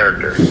in the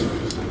character?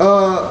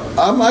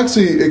 I'm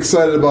actually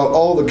excited about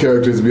all the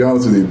characters, to be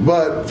honest with you.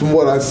 But from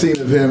what I've seen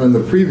of him in the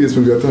previous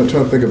movie, I'm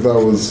trying to think if that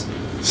was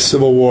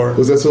Civil War.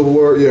 Was that Civil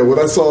War? Yeah, what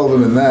I saw of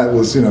him in that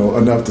was,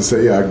 enough to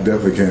say, I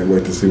definitely can't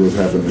wait to see what's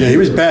happening. Yeah, he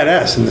was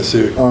badass in the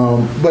suit.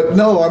 But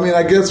no,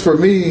 I guess for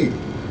me,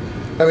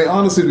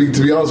 honestly,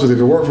 to be honest with you,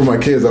 if it weren't for my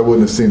kids, I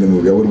wouldn't have seen the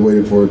movie. I would have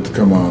waited for it to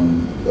come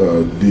on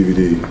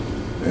DVD.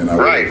 And I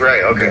right,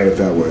 okay. got it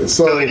that way.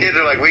 So the kids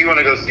are like, we want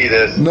to go see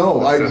this. No,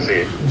 Let's I go see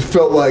it.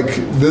 felt like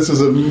this is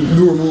a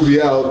newer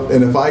movie out,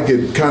 and if I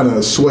could kind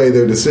of sway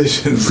their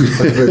decisions,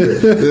 I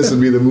figured this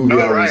would be the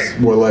movie I was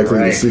more likely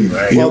to see.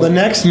 Right. Well, the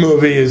next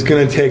movie is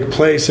going to take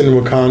place in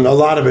Wakanda. A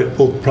lot of it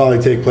will probably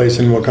take place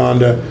in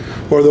Wakanda,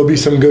 or there'll be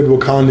some good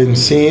Wakandan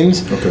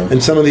scenes. Okay.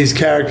 And some of these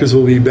characters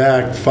will be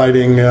back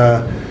fighting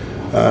a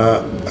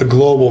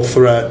global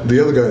threat. The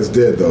other guy's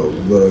dead, though.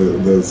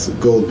 The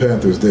Gold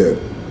Panther's dead.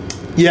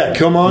 Yeah,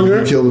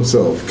 Killmonger. He killed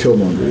himself.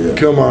 Killmonger, yeah.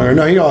 Killmonger.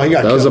 No, he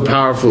got That was killed. a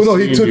powerful Well, no,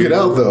 he scene, took dude. it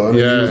out, though. I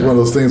mean, it was one of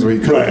those things where he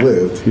could have Right.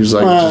 lived. He was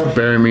like, just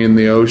bury me in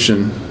the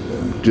ocean.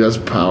 Dude, that's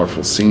a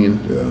powerful scene.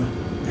 Yeah,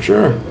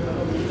 Sure.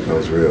 that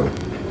was real.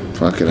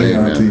 Fucking Hey, A,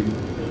 Auntie. man.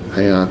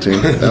 Hey, Auntie.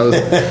 That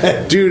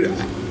was, dude,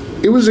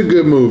 it was a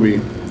good movie.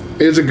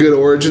 It was a good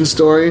origin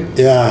story.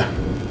 Yeah.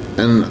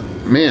 And,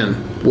 man,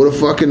 what a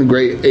fucking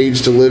great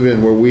age to live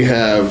in where we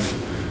have...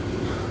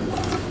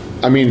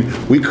 I mean,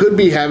 we could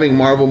be having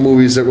Marvel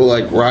movies that were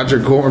like Roger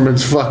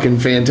Corman's fucking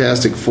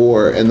Fantastic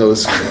Four and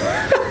those...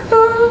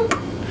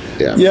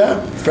 Yeah. Yeah,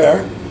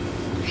 fair.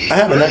 I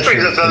have an This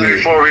brings us extra. something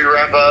before we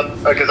wrap up,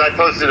 because I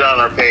posted it on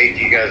our page.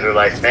 You guys are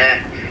like, nah.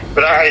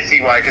 But I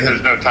see why, because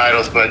there's no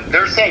titles. But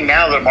they're saying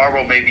now that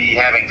Marvel may be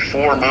having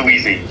 4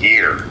 movies a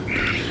year.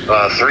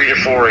 3 to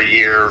 4 a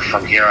year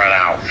from here on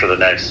out for the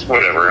next,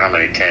 whatever, how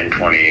many, 10,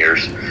 20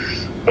 years.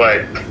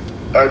 But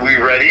are we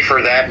ready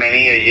for that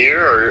many a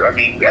year? Or, I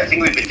mean, I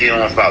think we've been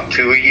dealing with about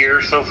 2 a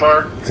year so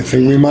far. I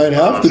think we might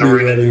have to So be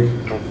we're ready.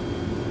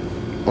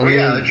 Well,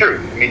 yeah, that's true.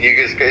 I mean, you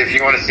guys, if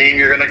you want to see him,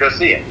 you're going to go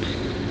see him.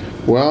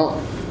 Well,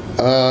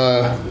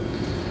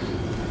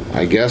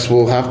 I guess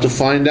we'll have to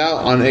find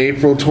out on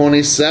April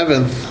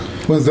 27th.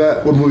 When's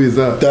that? What movie is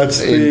that? That's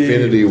the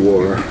Infinity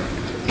War.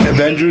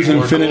 Avengers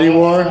Infinity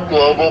War.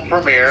 Global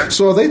premiere.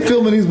 So are they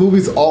filming these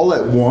movies all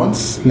at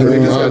once? And they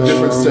just got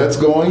different sets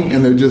going,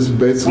 and they're just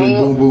basically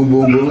boom, boom,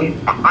 boom,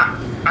 boom?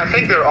 I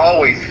think they're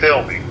always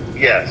filming,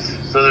 yes.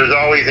 So there's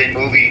always a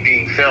movie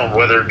being filmed,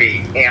 whether it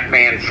be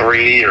Ant-Man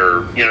 3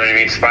 or, you know what I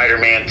mean,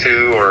 Spider-Man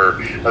 2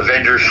 or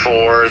Avengers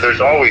 4.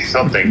 There's always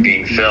something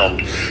being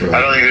filmed.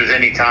 I don't think there's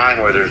any time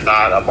where there's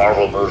not a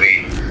Marvel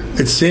movie.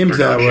 It seems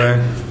that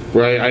way.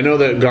 Right, I know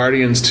that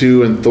Guardians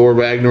 2 and Thor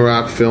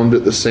Ragnarok filmed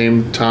at the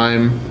same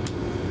time.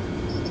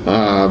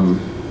 Well,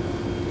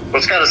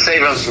 it's got to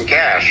save them some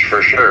cash,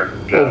 for sure.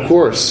 Oh, of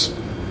course.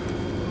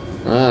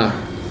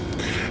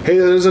 Hey,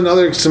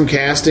 there's some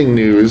casting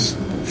news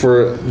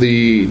for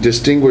the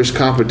distinguished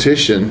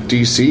competition,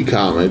 DC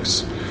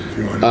Comics.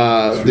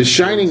 The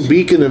shining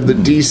beacon of the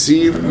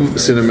DC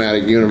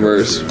cinematic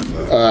universe,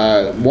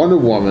 Wonder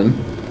Woman,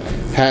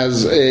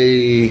 has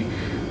a...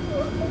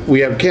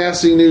 We have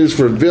casting news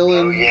for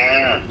villain. Oh,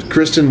 yeah.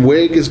 Kristen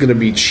Wiig is going to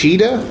be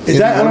Cheetah. Is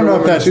that? I don't know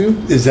if that's.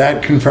 2. Is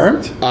that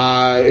confirmed?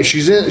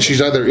 She's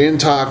either in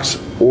talks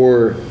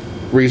or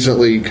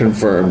recently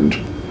confirmed.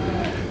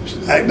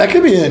 That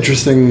could be an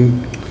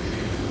interesting.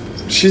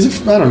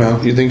 I don't know.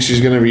 You think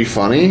she's going to be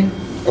funny,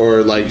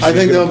 or like? I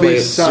think there'll be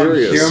some some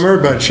humor,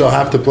 but she'll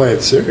have to play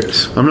it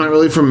serious. I'm not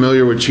really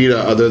familiar with Cheetah,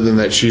 other than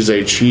that she's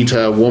a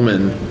cheetah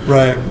woman.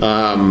 Right.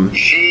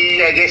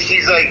 I guess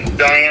she's like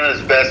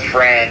Diana's best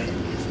friend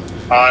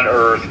on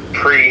Earth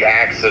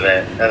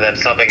pre-accident, and then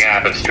something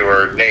happens to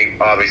her. Nate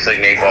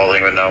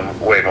Balding would know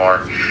way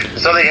more.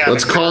 Something happens.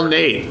 Let's call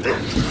Nate.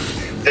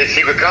 That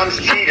she becomes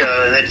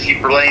Cheetah, and then she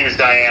blames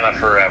Diana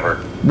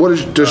forever.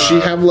 Does she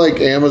have like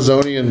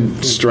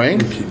Amazonian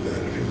strength?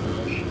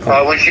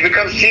 When she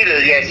becomes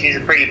Cheetah, yeah, she's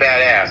a pretty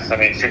badass. I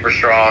mean, super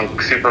strong,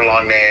 super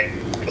long neck.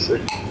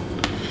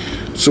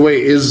 So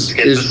wait, is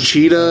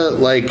Cheetah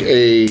like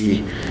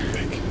a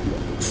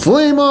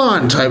flame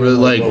on type of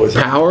like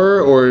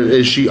power, or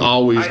is she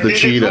always the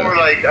Cheetah?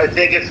 I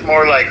think it's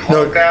more like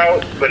Hulk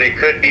out, but it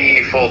could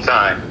be full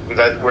time.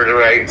 That's where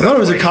right. I thought it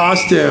was a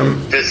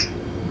costume,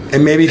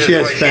 and maybe she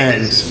has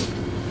fangs.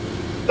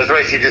 That's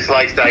why she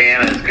dislikes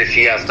Diana, because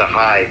she has to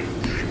hide,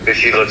 because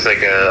she looks like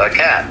a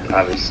cat.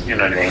 You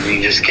know what I mean?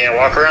 You just can't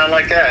walk around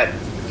like that.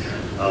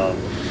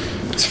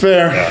 It's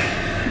fair.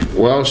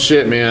 Well,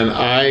 shit, man.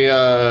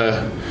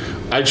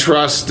 I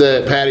trust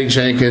that Patty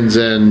Jenkins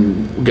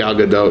and Gal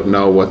Gadot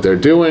know what they're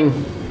doing.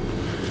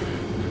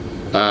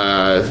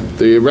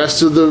 The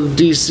rest of the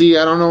DC,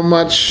 I don't know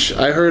much.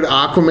 I heard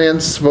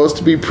Aquaman's supposed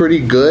to be pretty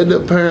good,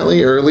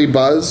 apparently. Early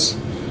buzz.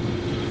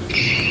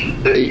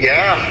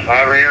 Yeah,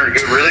 I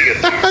heard really good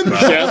things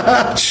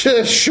about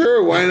it.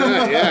 Sure, why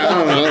not? Yeah, I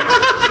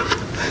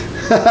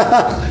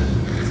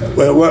don't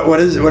know. What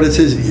is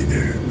his...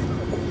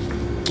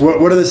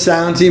 What are the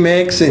sounds he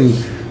makes in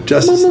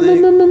Justice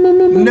League?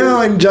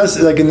 No, in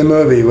like in the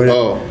movie.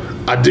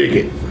 I dig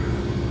it.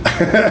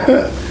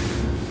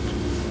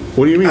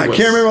 What do you mean? I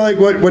can't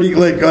remember what he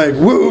like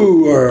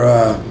woo or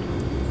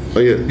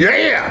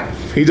yeah.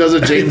 He does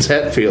a James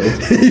Hetfield.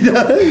 He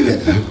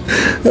does.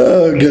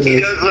 Oh goodness. He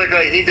does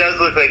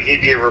look like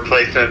he'd be a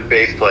replacement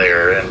bass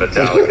player in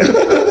Metallica.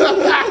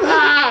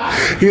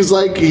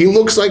 He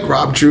looks like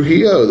Rob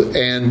Trujillo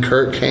and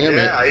Kirk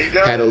Hammett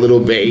had a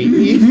little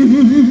baby.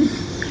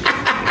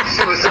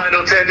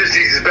 Suicidal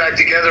Tendencies is back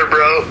together,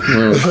 bro.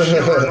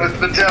 With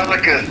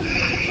Metallica.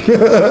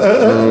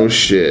 Oh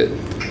shit.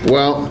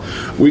 Well,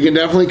 we can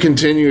definitely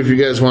continue if you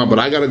guys want, but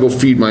I gotta go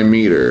feed my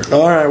meter.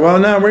 All right. Well,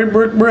 no,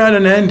 we're at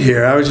an end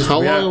here.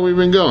 How long have we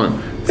been going?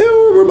 Yeah,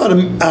 we're about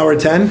an hour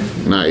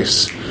 10.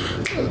 Nice.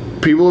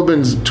 People have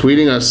been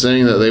tweeting us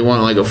saying that they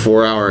want like a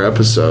 4-hour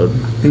episode.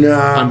 No.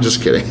 I'm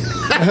just kidding.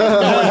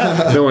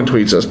 No one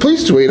tweets us.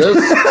 Please tweet us.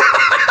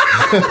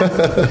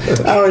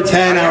 Hour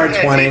 10, hour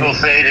 20. People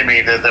say to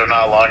me that they're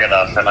not long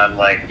enough, and I'm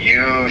like,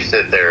 you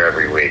sit there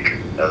every week,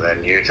 and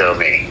then you tell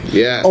me.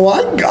 Yeah. Oh,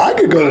 I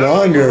could go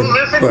longer.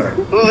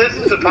 Who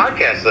listens to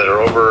podcasts that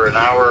are over an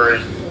hour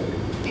and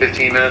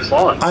 15 minutes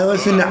long? I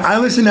listen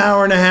to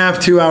hour and a half,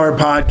 2-hour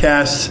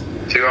podcasts.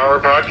 2-hour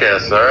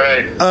podcasts, all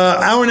right.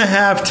 Hour and a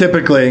half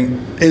typically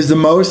is the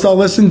most I'll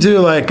listen to.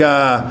 Like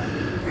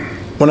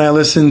when I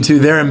listen to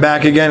There and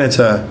Back Again, it's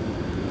a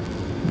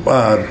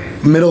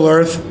Middle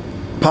Earth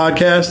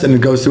podcast, and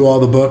it goes through all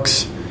the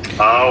books.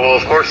 Oh, well,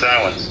 of course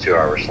that one's 2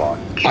 hours long.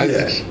 I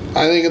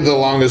think the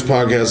longest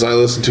podcast I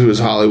listen to is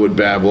Hollywood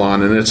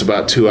Babylon, and it's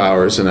about 2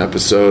 hours an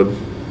episode.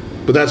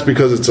 But that's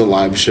because it's a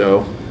live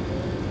show.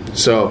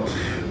 So,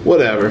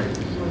 whatever.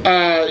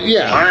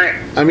 Yeah. All right.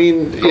 I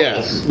mean,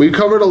 yeah. We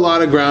covered a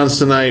lot of grounds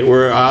tonight.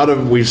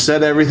 We've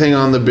set everything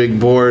on the big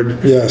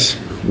board. Yes.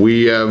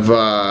 We have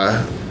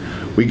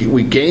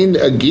we gained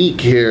a geek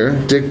here.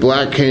 Dick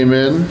Black came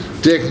in.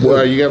 Dick,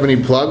 you have any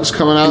plugs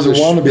coming out?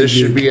 This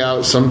should be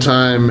out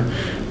sometime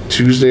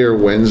Tuesday or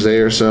Wednesday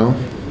or so.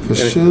 For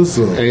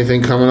shizzle.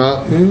 Anything coming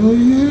up? Hell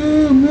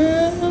yeah,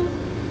 man.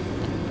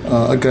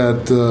 I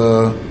got...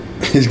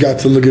 He's got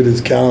to look at his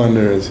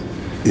calendars.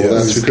 Yeah, well,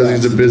 that's because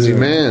he's a busy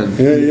man.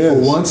 Yeah, he is. For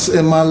once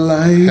in my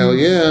life. Hell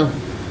yeah.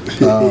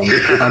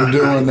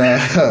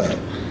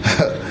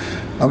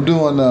 I'm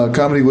doing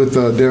comedy with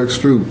Derek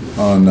Stroop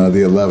on the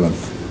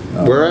 11th.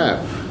 Where at?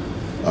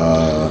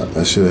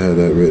 I should have had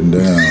that written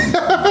down.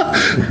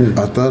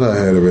 I thought I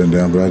had it written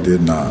down, but I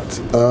did not.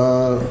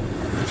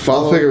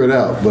 I'll figure it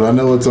out, but I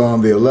know it's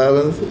on the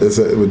 11th. It's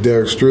with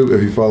Derek Stroop.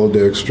 If you follow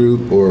Derek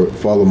Stroop or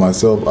follow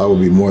myself, I will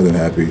be more than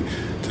happy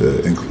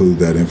to include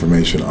that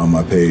information on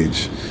my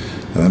page.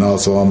 And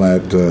also, I'm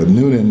at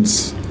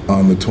Noonan's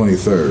on the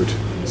 23rd.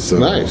 So,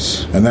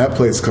 nice. And that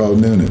place is called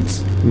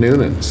Noonan's.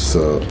 Noonan's.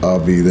 So I'll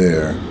be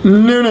there.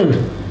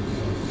 Noonan.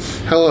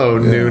 Hello,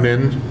 yeah.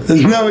 Noonan.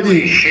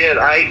 Holy shit,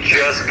 I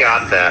just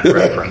got that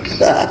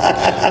reference.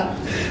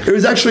 It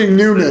was actually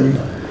Noonan,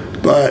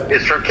 but...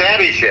 It's from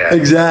Caddyshack.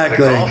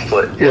 Exactly. The golf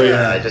flip. Yeah,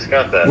 Well, I just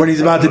got that. When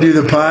he's about to do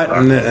the putt,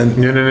 and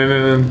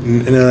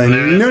they're like,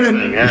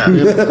 Noonan.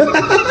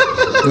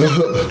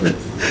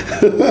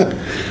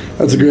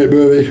 That's a great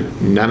movie.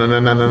 No.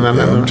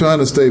 I'm trying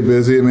to stay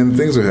busy. I mean,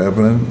 things are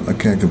happening. I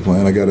can't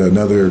complain. I got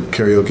another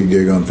karaoke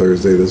gig on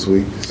Thursday this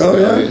week. Oh,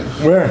 yeah?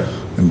 Where?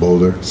 In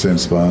Boulder, same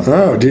spot.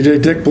 Oh, DJ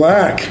Dick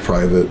Black.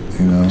 Private,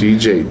 you know.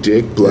 DJ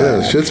Dick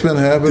Black. Yeah, shit's been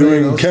happening.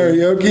 Doing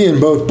karaoke in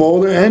both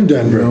Boulder and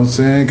Denver. You know what I'm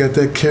saying? Got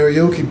that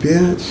karaoke,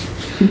 bitch.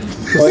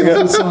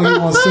 What song you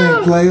want to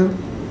sing, player?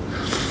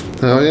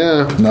 Hell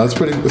yeah. No, it's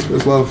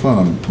a lot of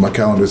fun. My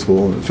calendar's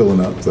full and filling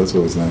up. So that's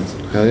always nice.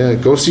 Hell yeah.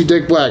 Go see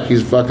Dick Black.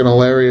 He's fucking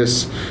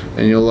hilarious,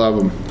 and you'll love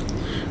him.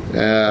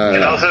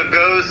 And also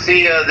go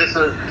see, I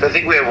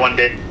think we have one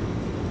day.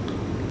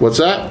 What's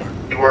that?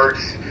 It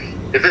works.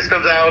 If this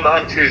comes out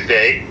on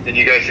Tuesday, then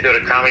you guys should go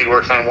to Comedy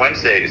Works on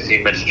Wednesday to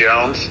see Mitch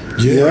Jones.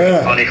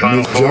 Yeah. Funny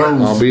Final Four.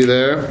 I'll be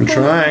there. I'm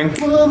trying.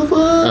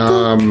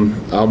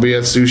 I'll be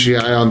at Sushi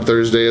High on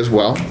Thursday as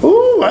well.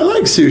 Ooh, I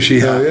like Sushi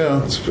High.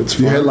 Yeah. It's fun.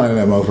 You headlining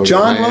that motherfucker.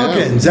 John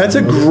Wilkins. That's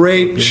a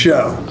great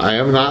show. I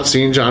have not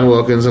seen John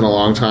Wilkins in a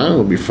long time.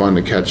 It'll be fun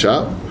to catch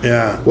up.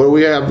 Yeah. What do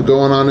we have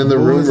going on in the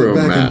room,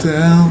 Matt?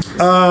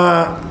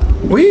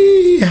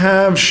 We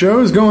have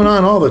shows going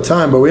on all the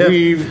time, but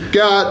we've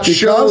got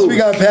shows. We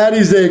got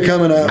Patty's Day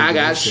coming up. I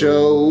got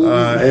shows.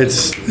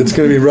 It's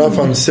going to be rough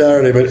on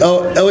Saturday, but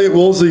Elliot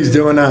Woolsey's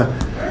doing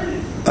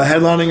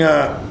headlining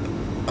a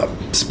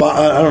spot.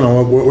 I don't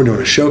know what we're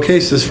doing. A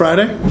showcase this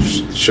Friday.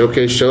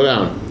 Showcase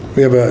Showdown.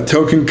 We have a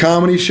token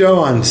comedy show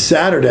on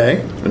Saturday.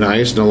 A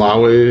nice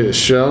Nalawi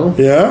show.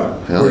 Yeah.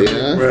 Hell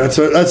yeah.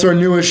 That's our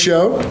newest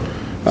show.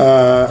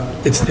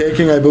 It's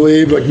taking, I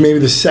believe, like maybe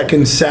the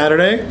second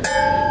Saturday.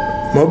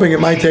 I'm hoping it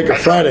might take a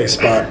Friday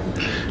spot.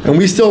 And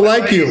We Still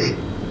Like You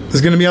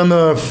is going to be on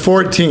the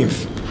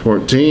 14th.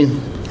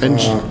 14th. And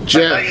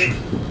Jeff,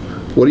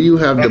 what do you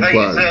have to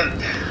plug?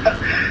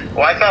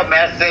 Well, I thought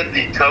Matt said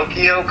the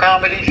Tokyo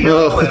Comedy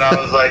Show, and I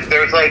was like,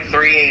 there's like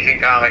 3 Asian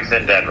comics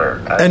in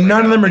Denver. And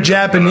none of them are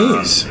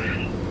Japanese.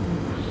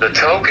 The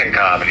Token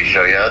Comedy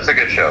Show, yeah, that's a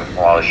good show.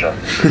 Wally show.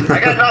 I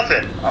got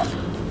nothing.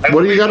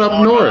 What do you got up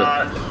north?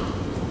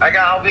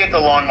 I'll be at the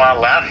Longmont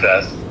Laugh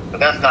Fest, but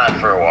that's not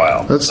for a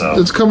while.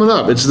 It's coming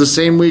up. It's the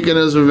same weekend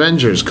as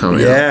Avengers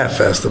coming up. Yeah,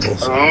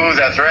 festivals. Ooh,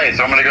 that's right.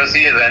 So I'm going to go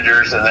see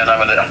Avengers, and then I'm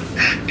going to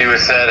do a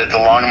set at the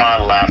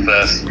Longmont Laugh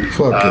Fest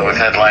with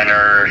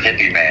headliner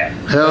Hippie Man.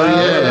 Hell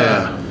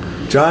yeah.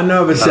 John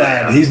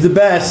Novosad. He's the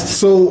best.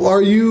 So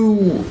are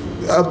you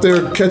out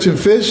there catching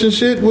fish and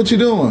shit? What you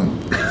doing?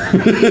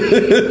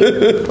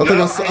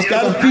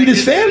 Gotta feed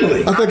his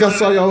family. I think I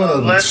saw y'all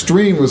on a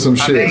stream or some I'm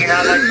shit. hanging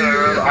out like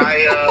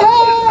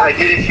I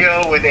did a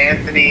show with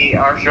Anthony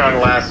Armstrong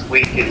last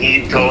week, and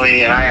he told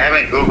me, and I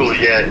haven't Googled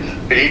it yet,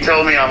 but he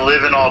told me I'm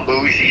living all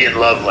bougie in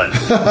Loveland.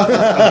 I'm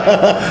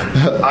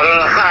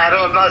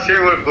not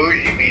sure what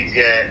bougie means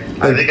yet.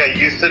 I think I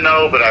used to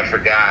know, but I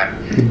forgot.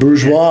 The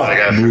bourgeois.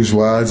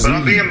 Bourgeoisie.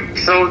 But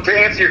so to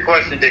answer your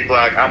question, Dick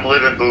Black, I'm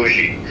living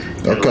bougie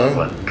in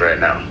Loveland right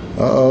now.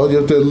 Uh-oh,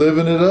 you're up there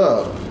living it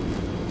up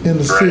in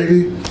the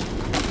city.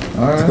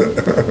 All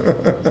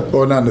right.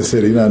 Or not in the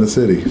city. Not in the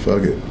city.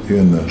 Fuck it. You're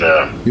in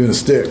the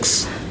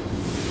sticks.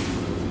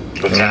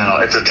 It's a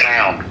town. It's a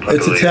town.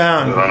 It's a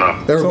town.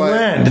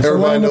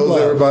 Everybody knows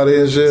everybody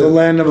and shit. It's a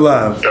land of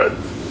love.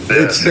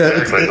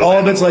 All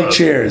of it's like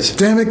Cheers.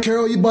 Damn it,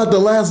 Carol! You bought the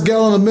last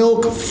gallon of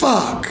milk.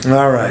 Fuck.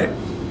 All right.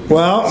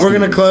 Well, we're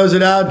gonna close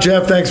it out.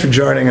 Jeff, thanks for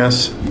joining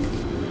us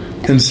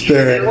in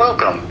spirit. You're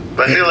welcome.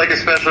 I feel like a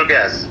special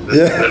guest.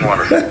 This has been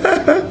wonderful.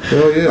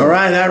 Hell yeah. All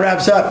right, that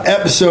wraps up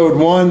episode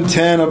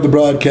 110 of the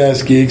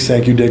Broadcast Geeks.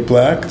 Thank you, Dick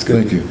Black. It's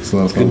good. Thank you. It's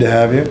good to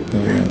have you.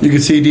 Yeah. You can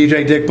see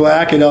DJ Dick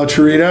Black at El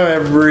Chorrito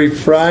every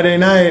Friday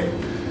night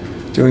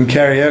doing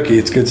karaoke.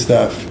 It's good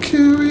stuff.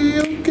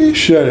 Karaoke. You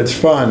should. It's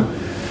fun.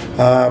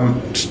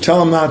 Just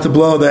tell him not to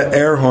blow that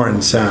air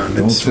horn sound.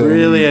 It's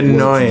really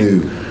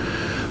annoying.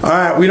 All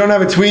right, we don't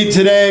have a tweet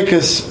today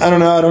because, I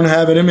don't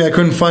have it in me. I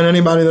couldn't find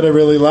anybody that I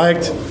really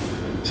liked.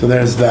 So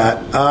there's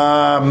that.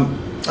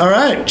 All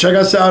right, check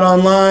us out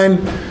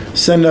online.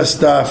 Send us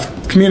stuff.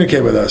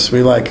 Communicate with us.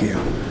 We like you.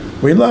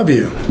 We love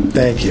you.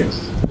 Thank you.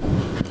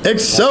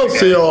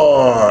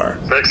 Excelsior!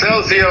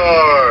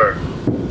 Excelsior!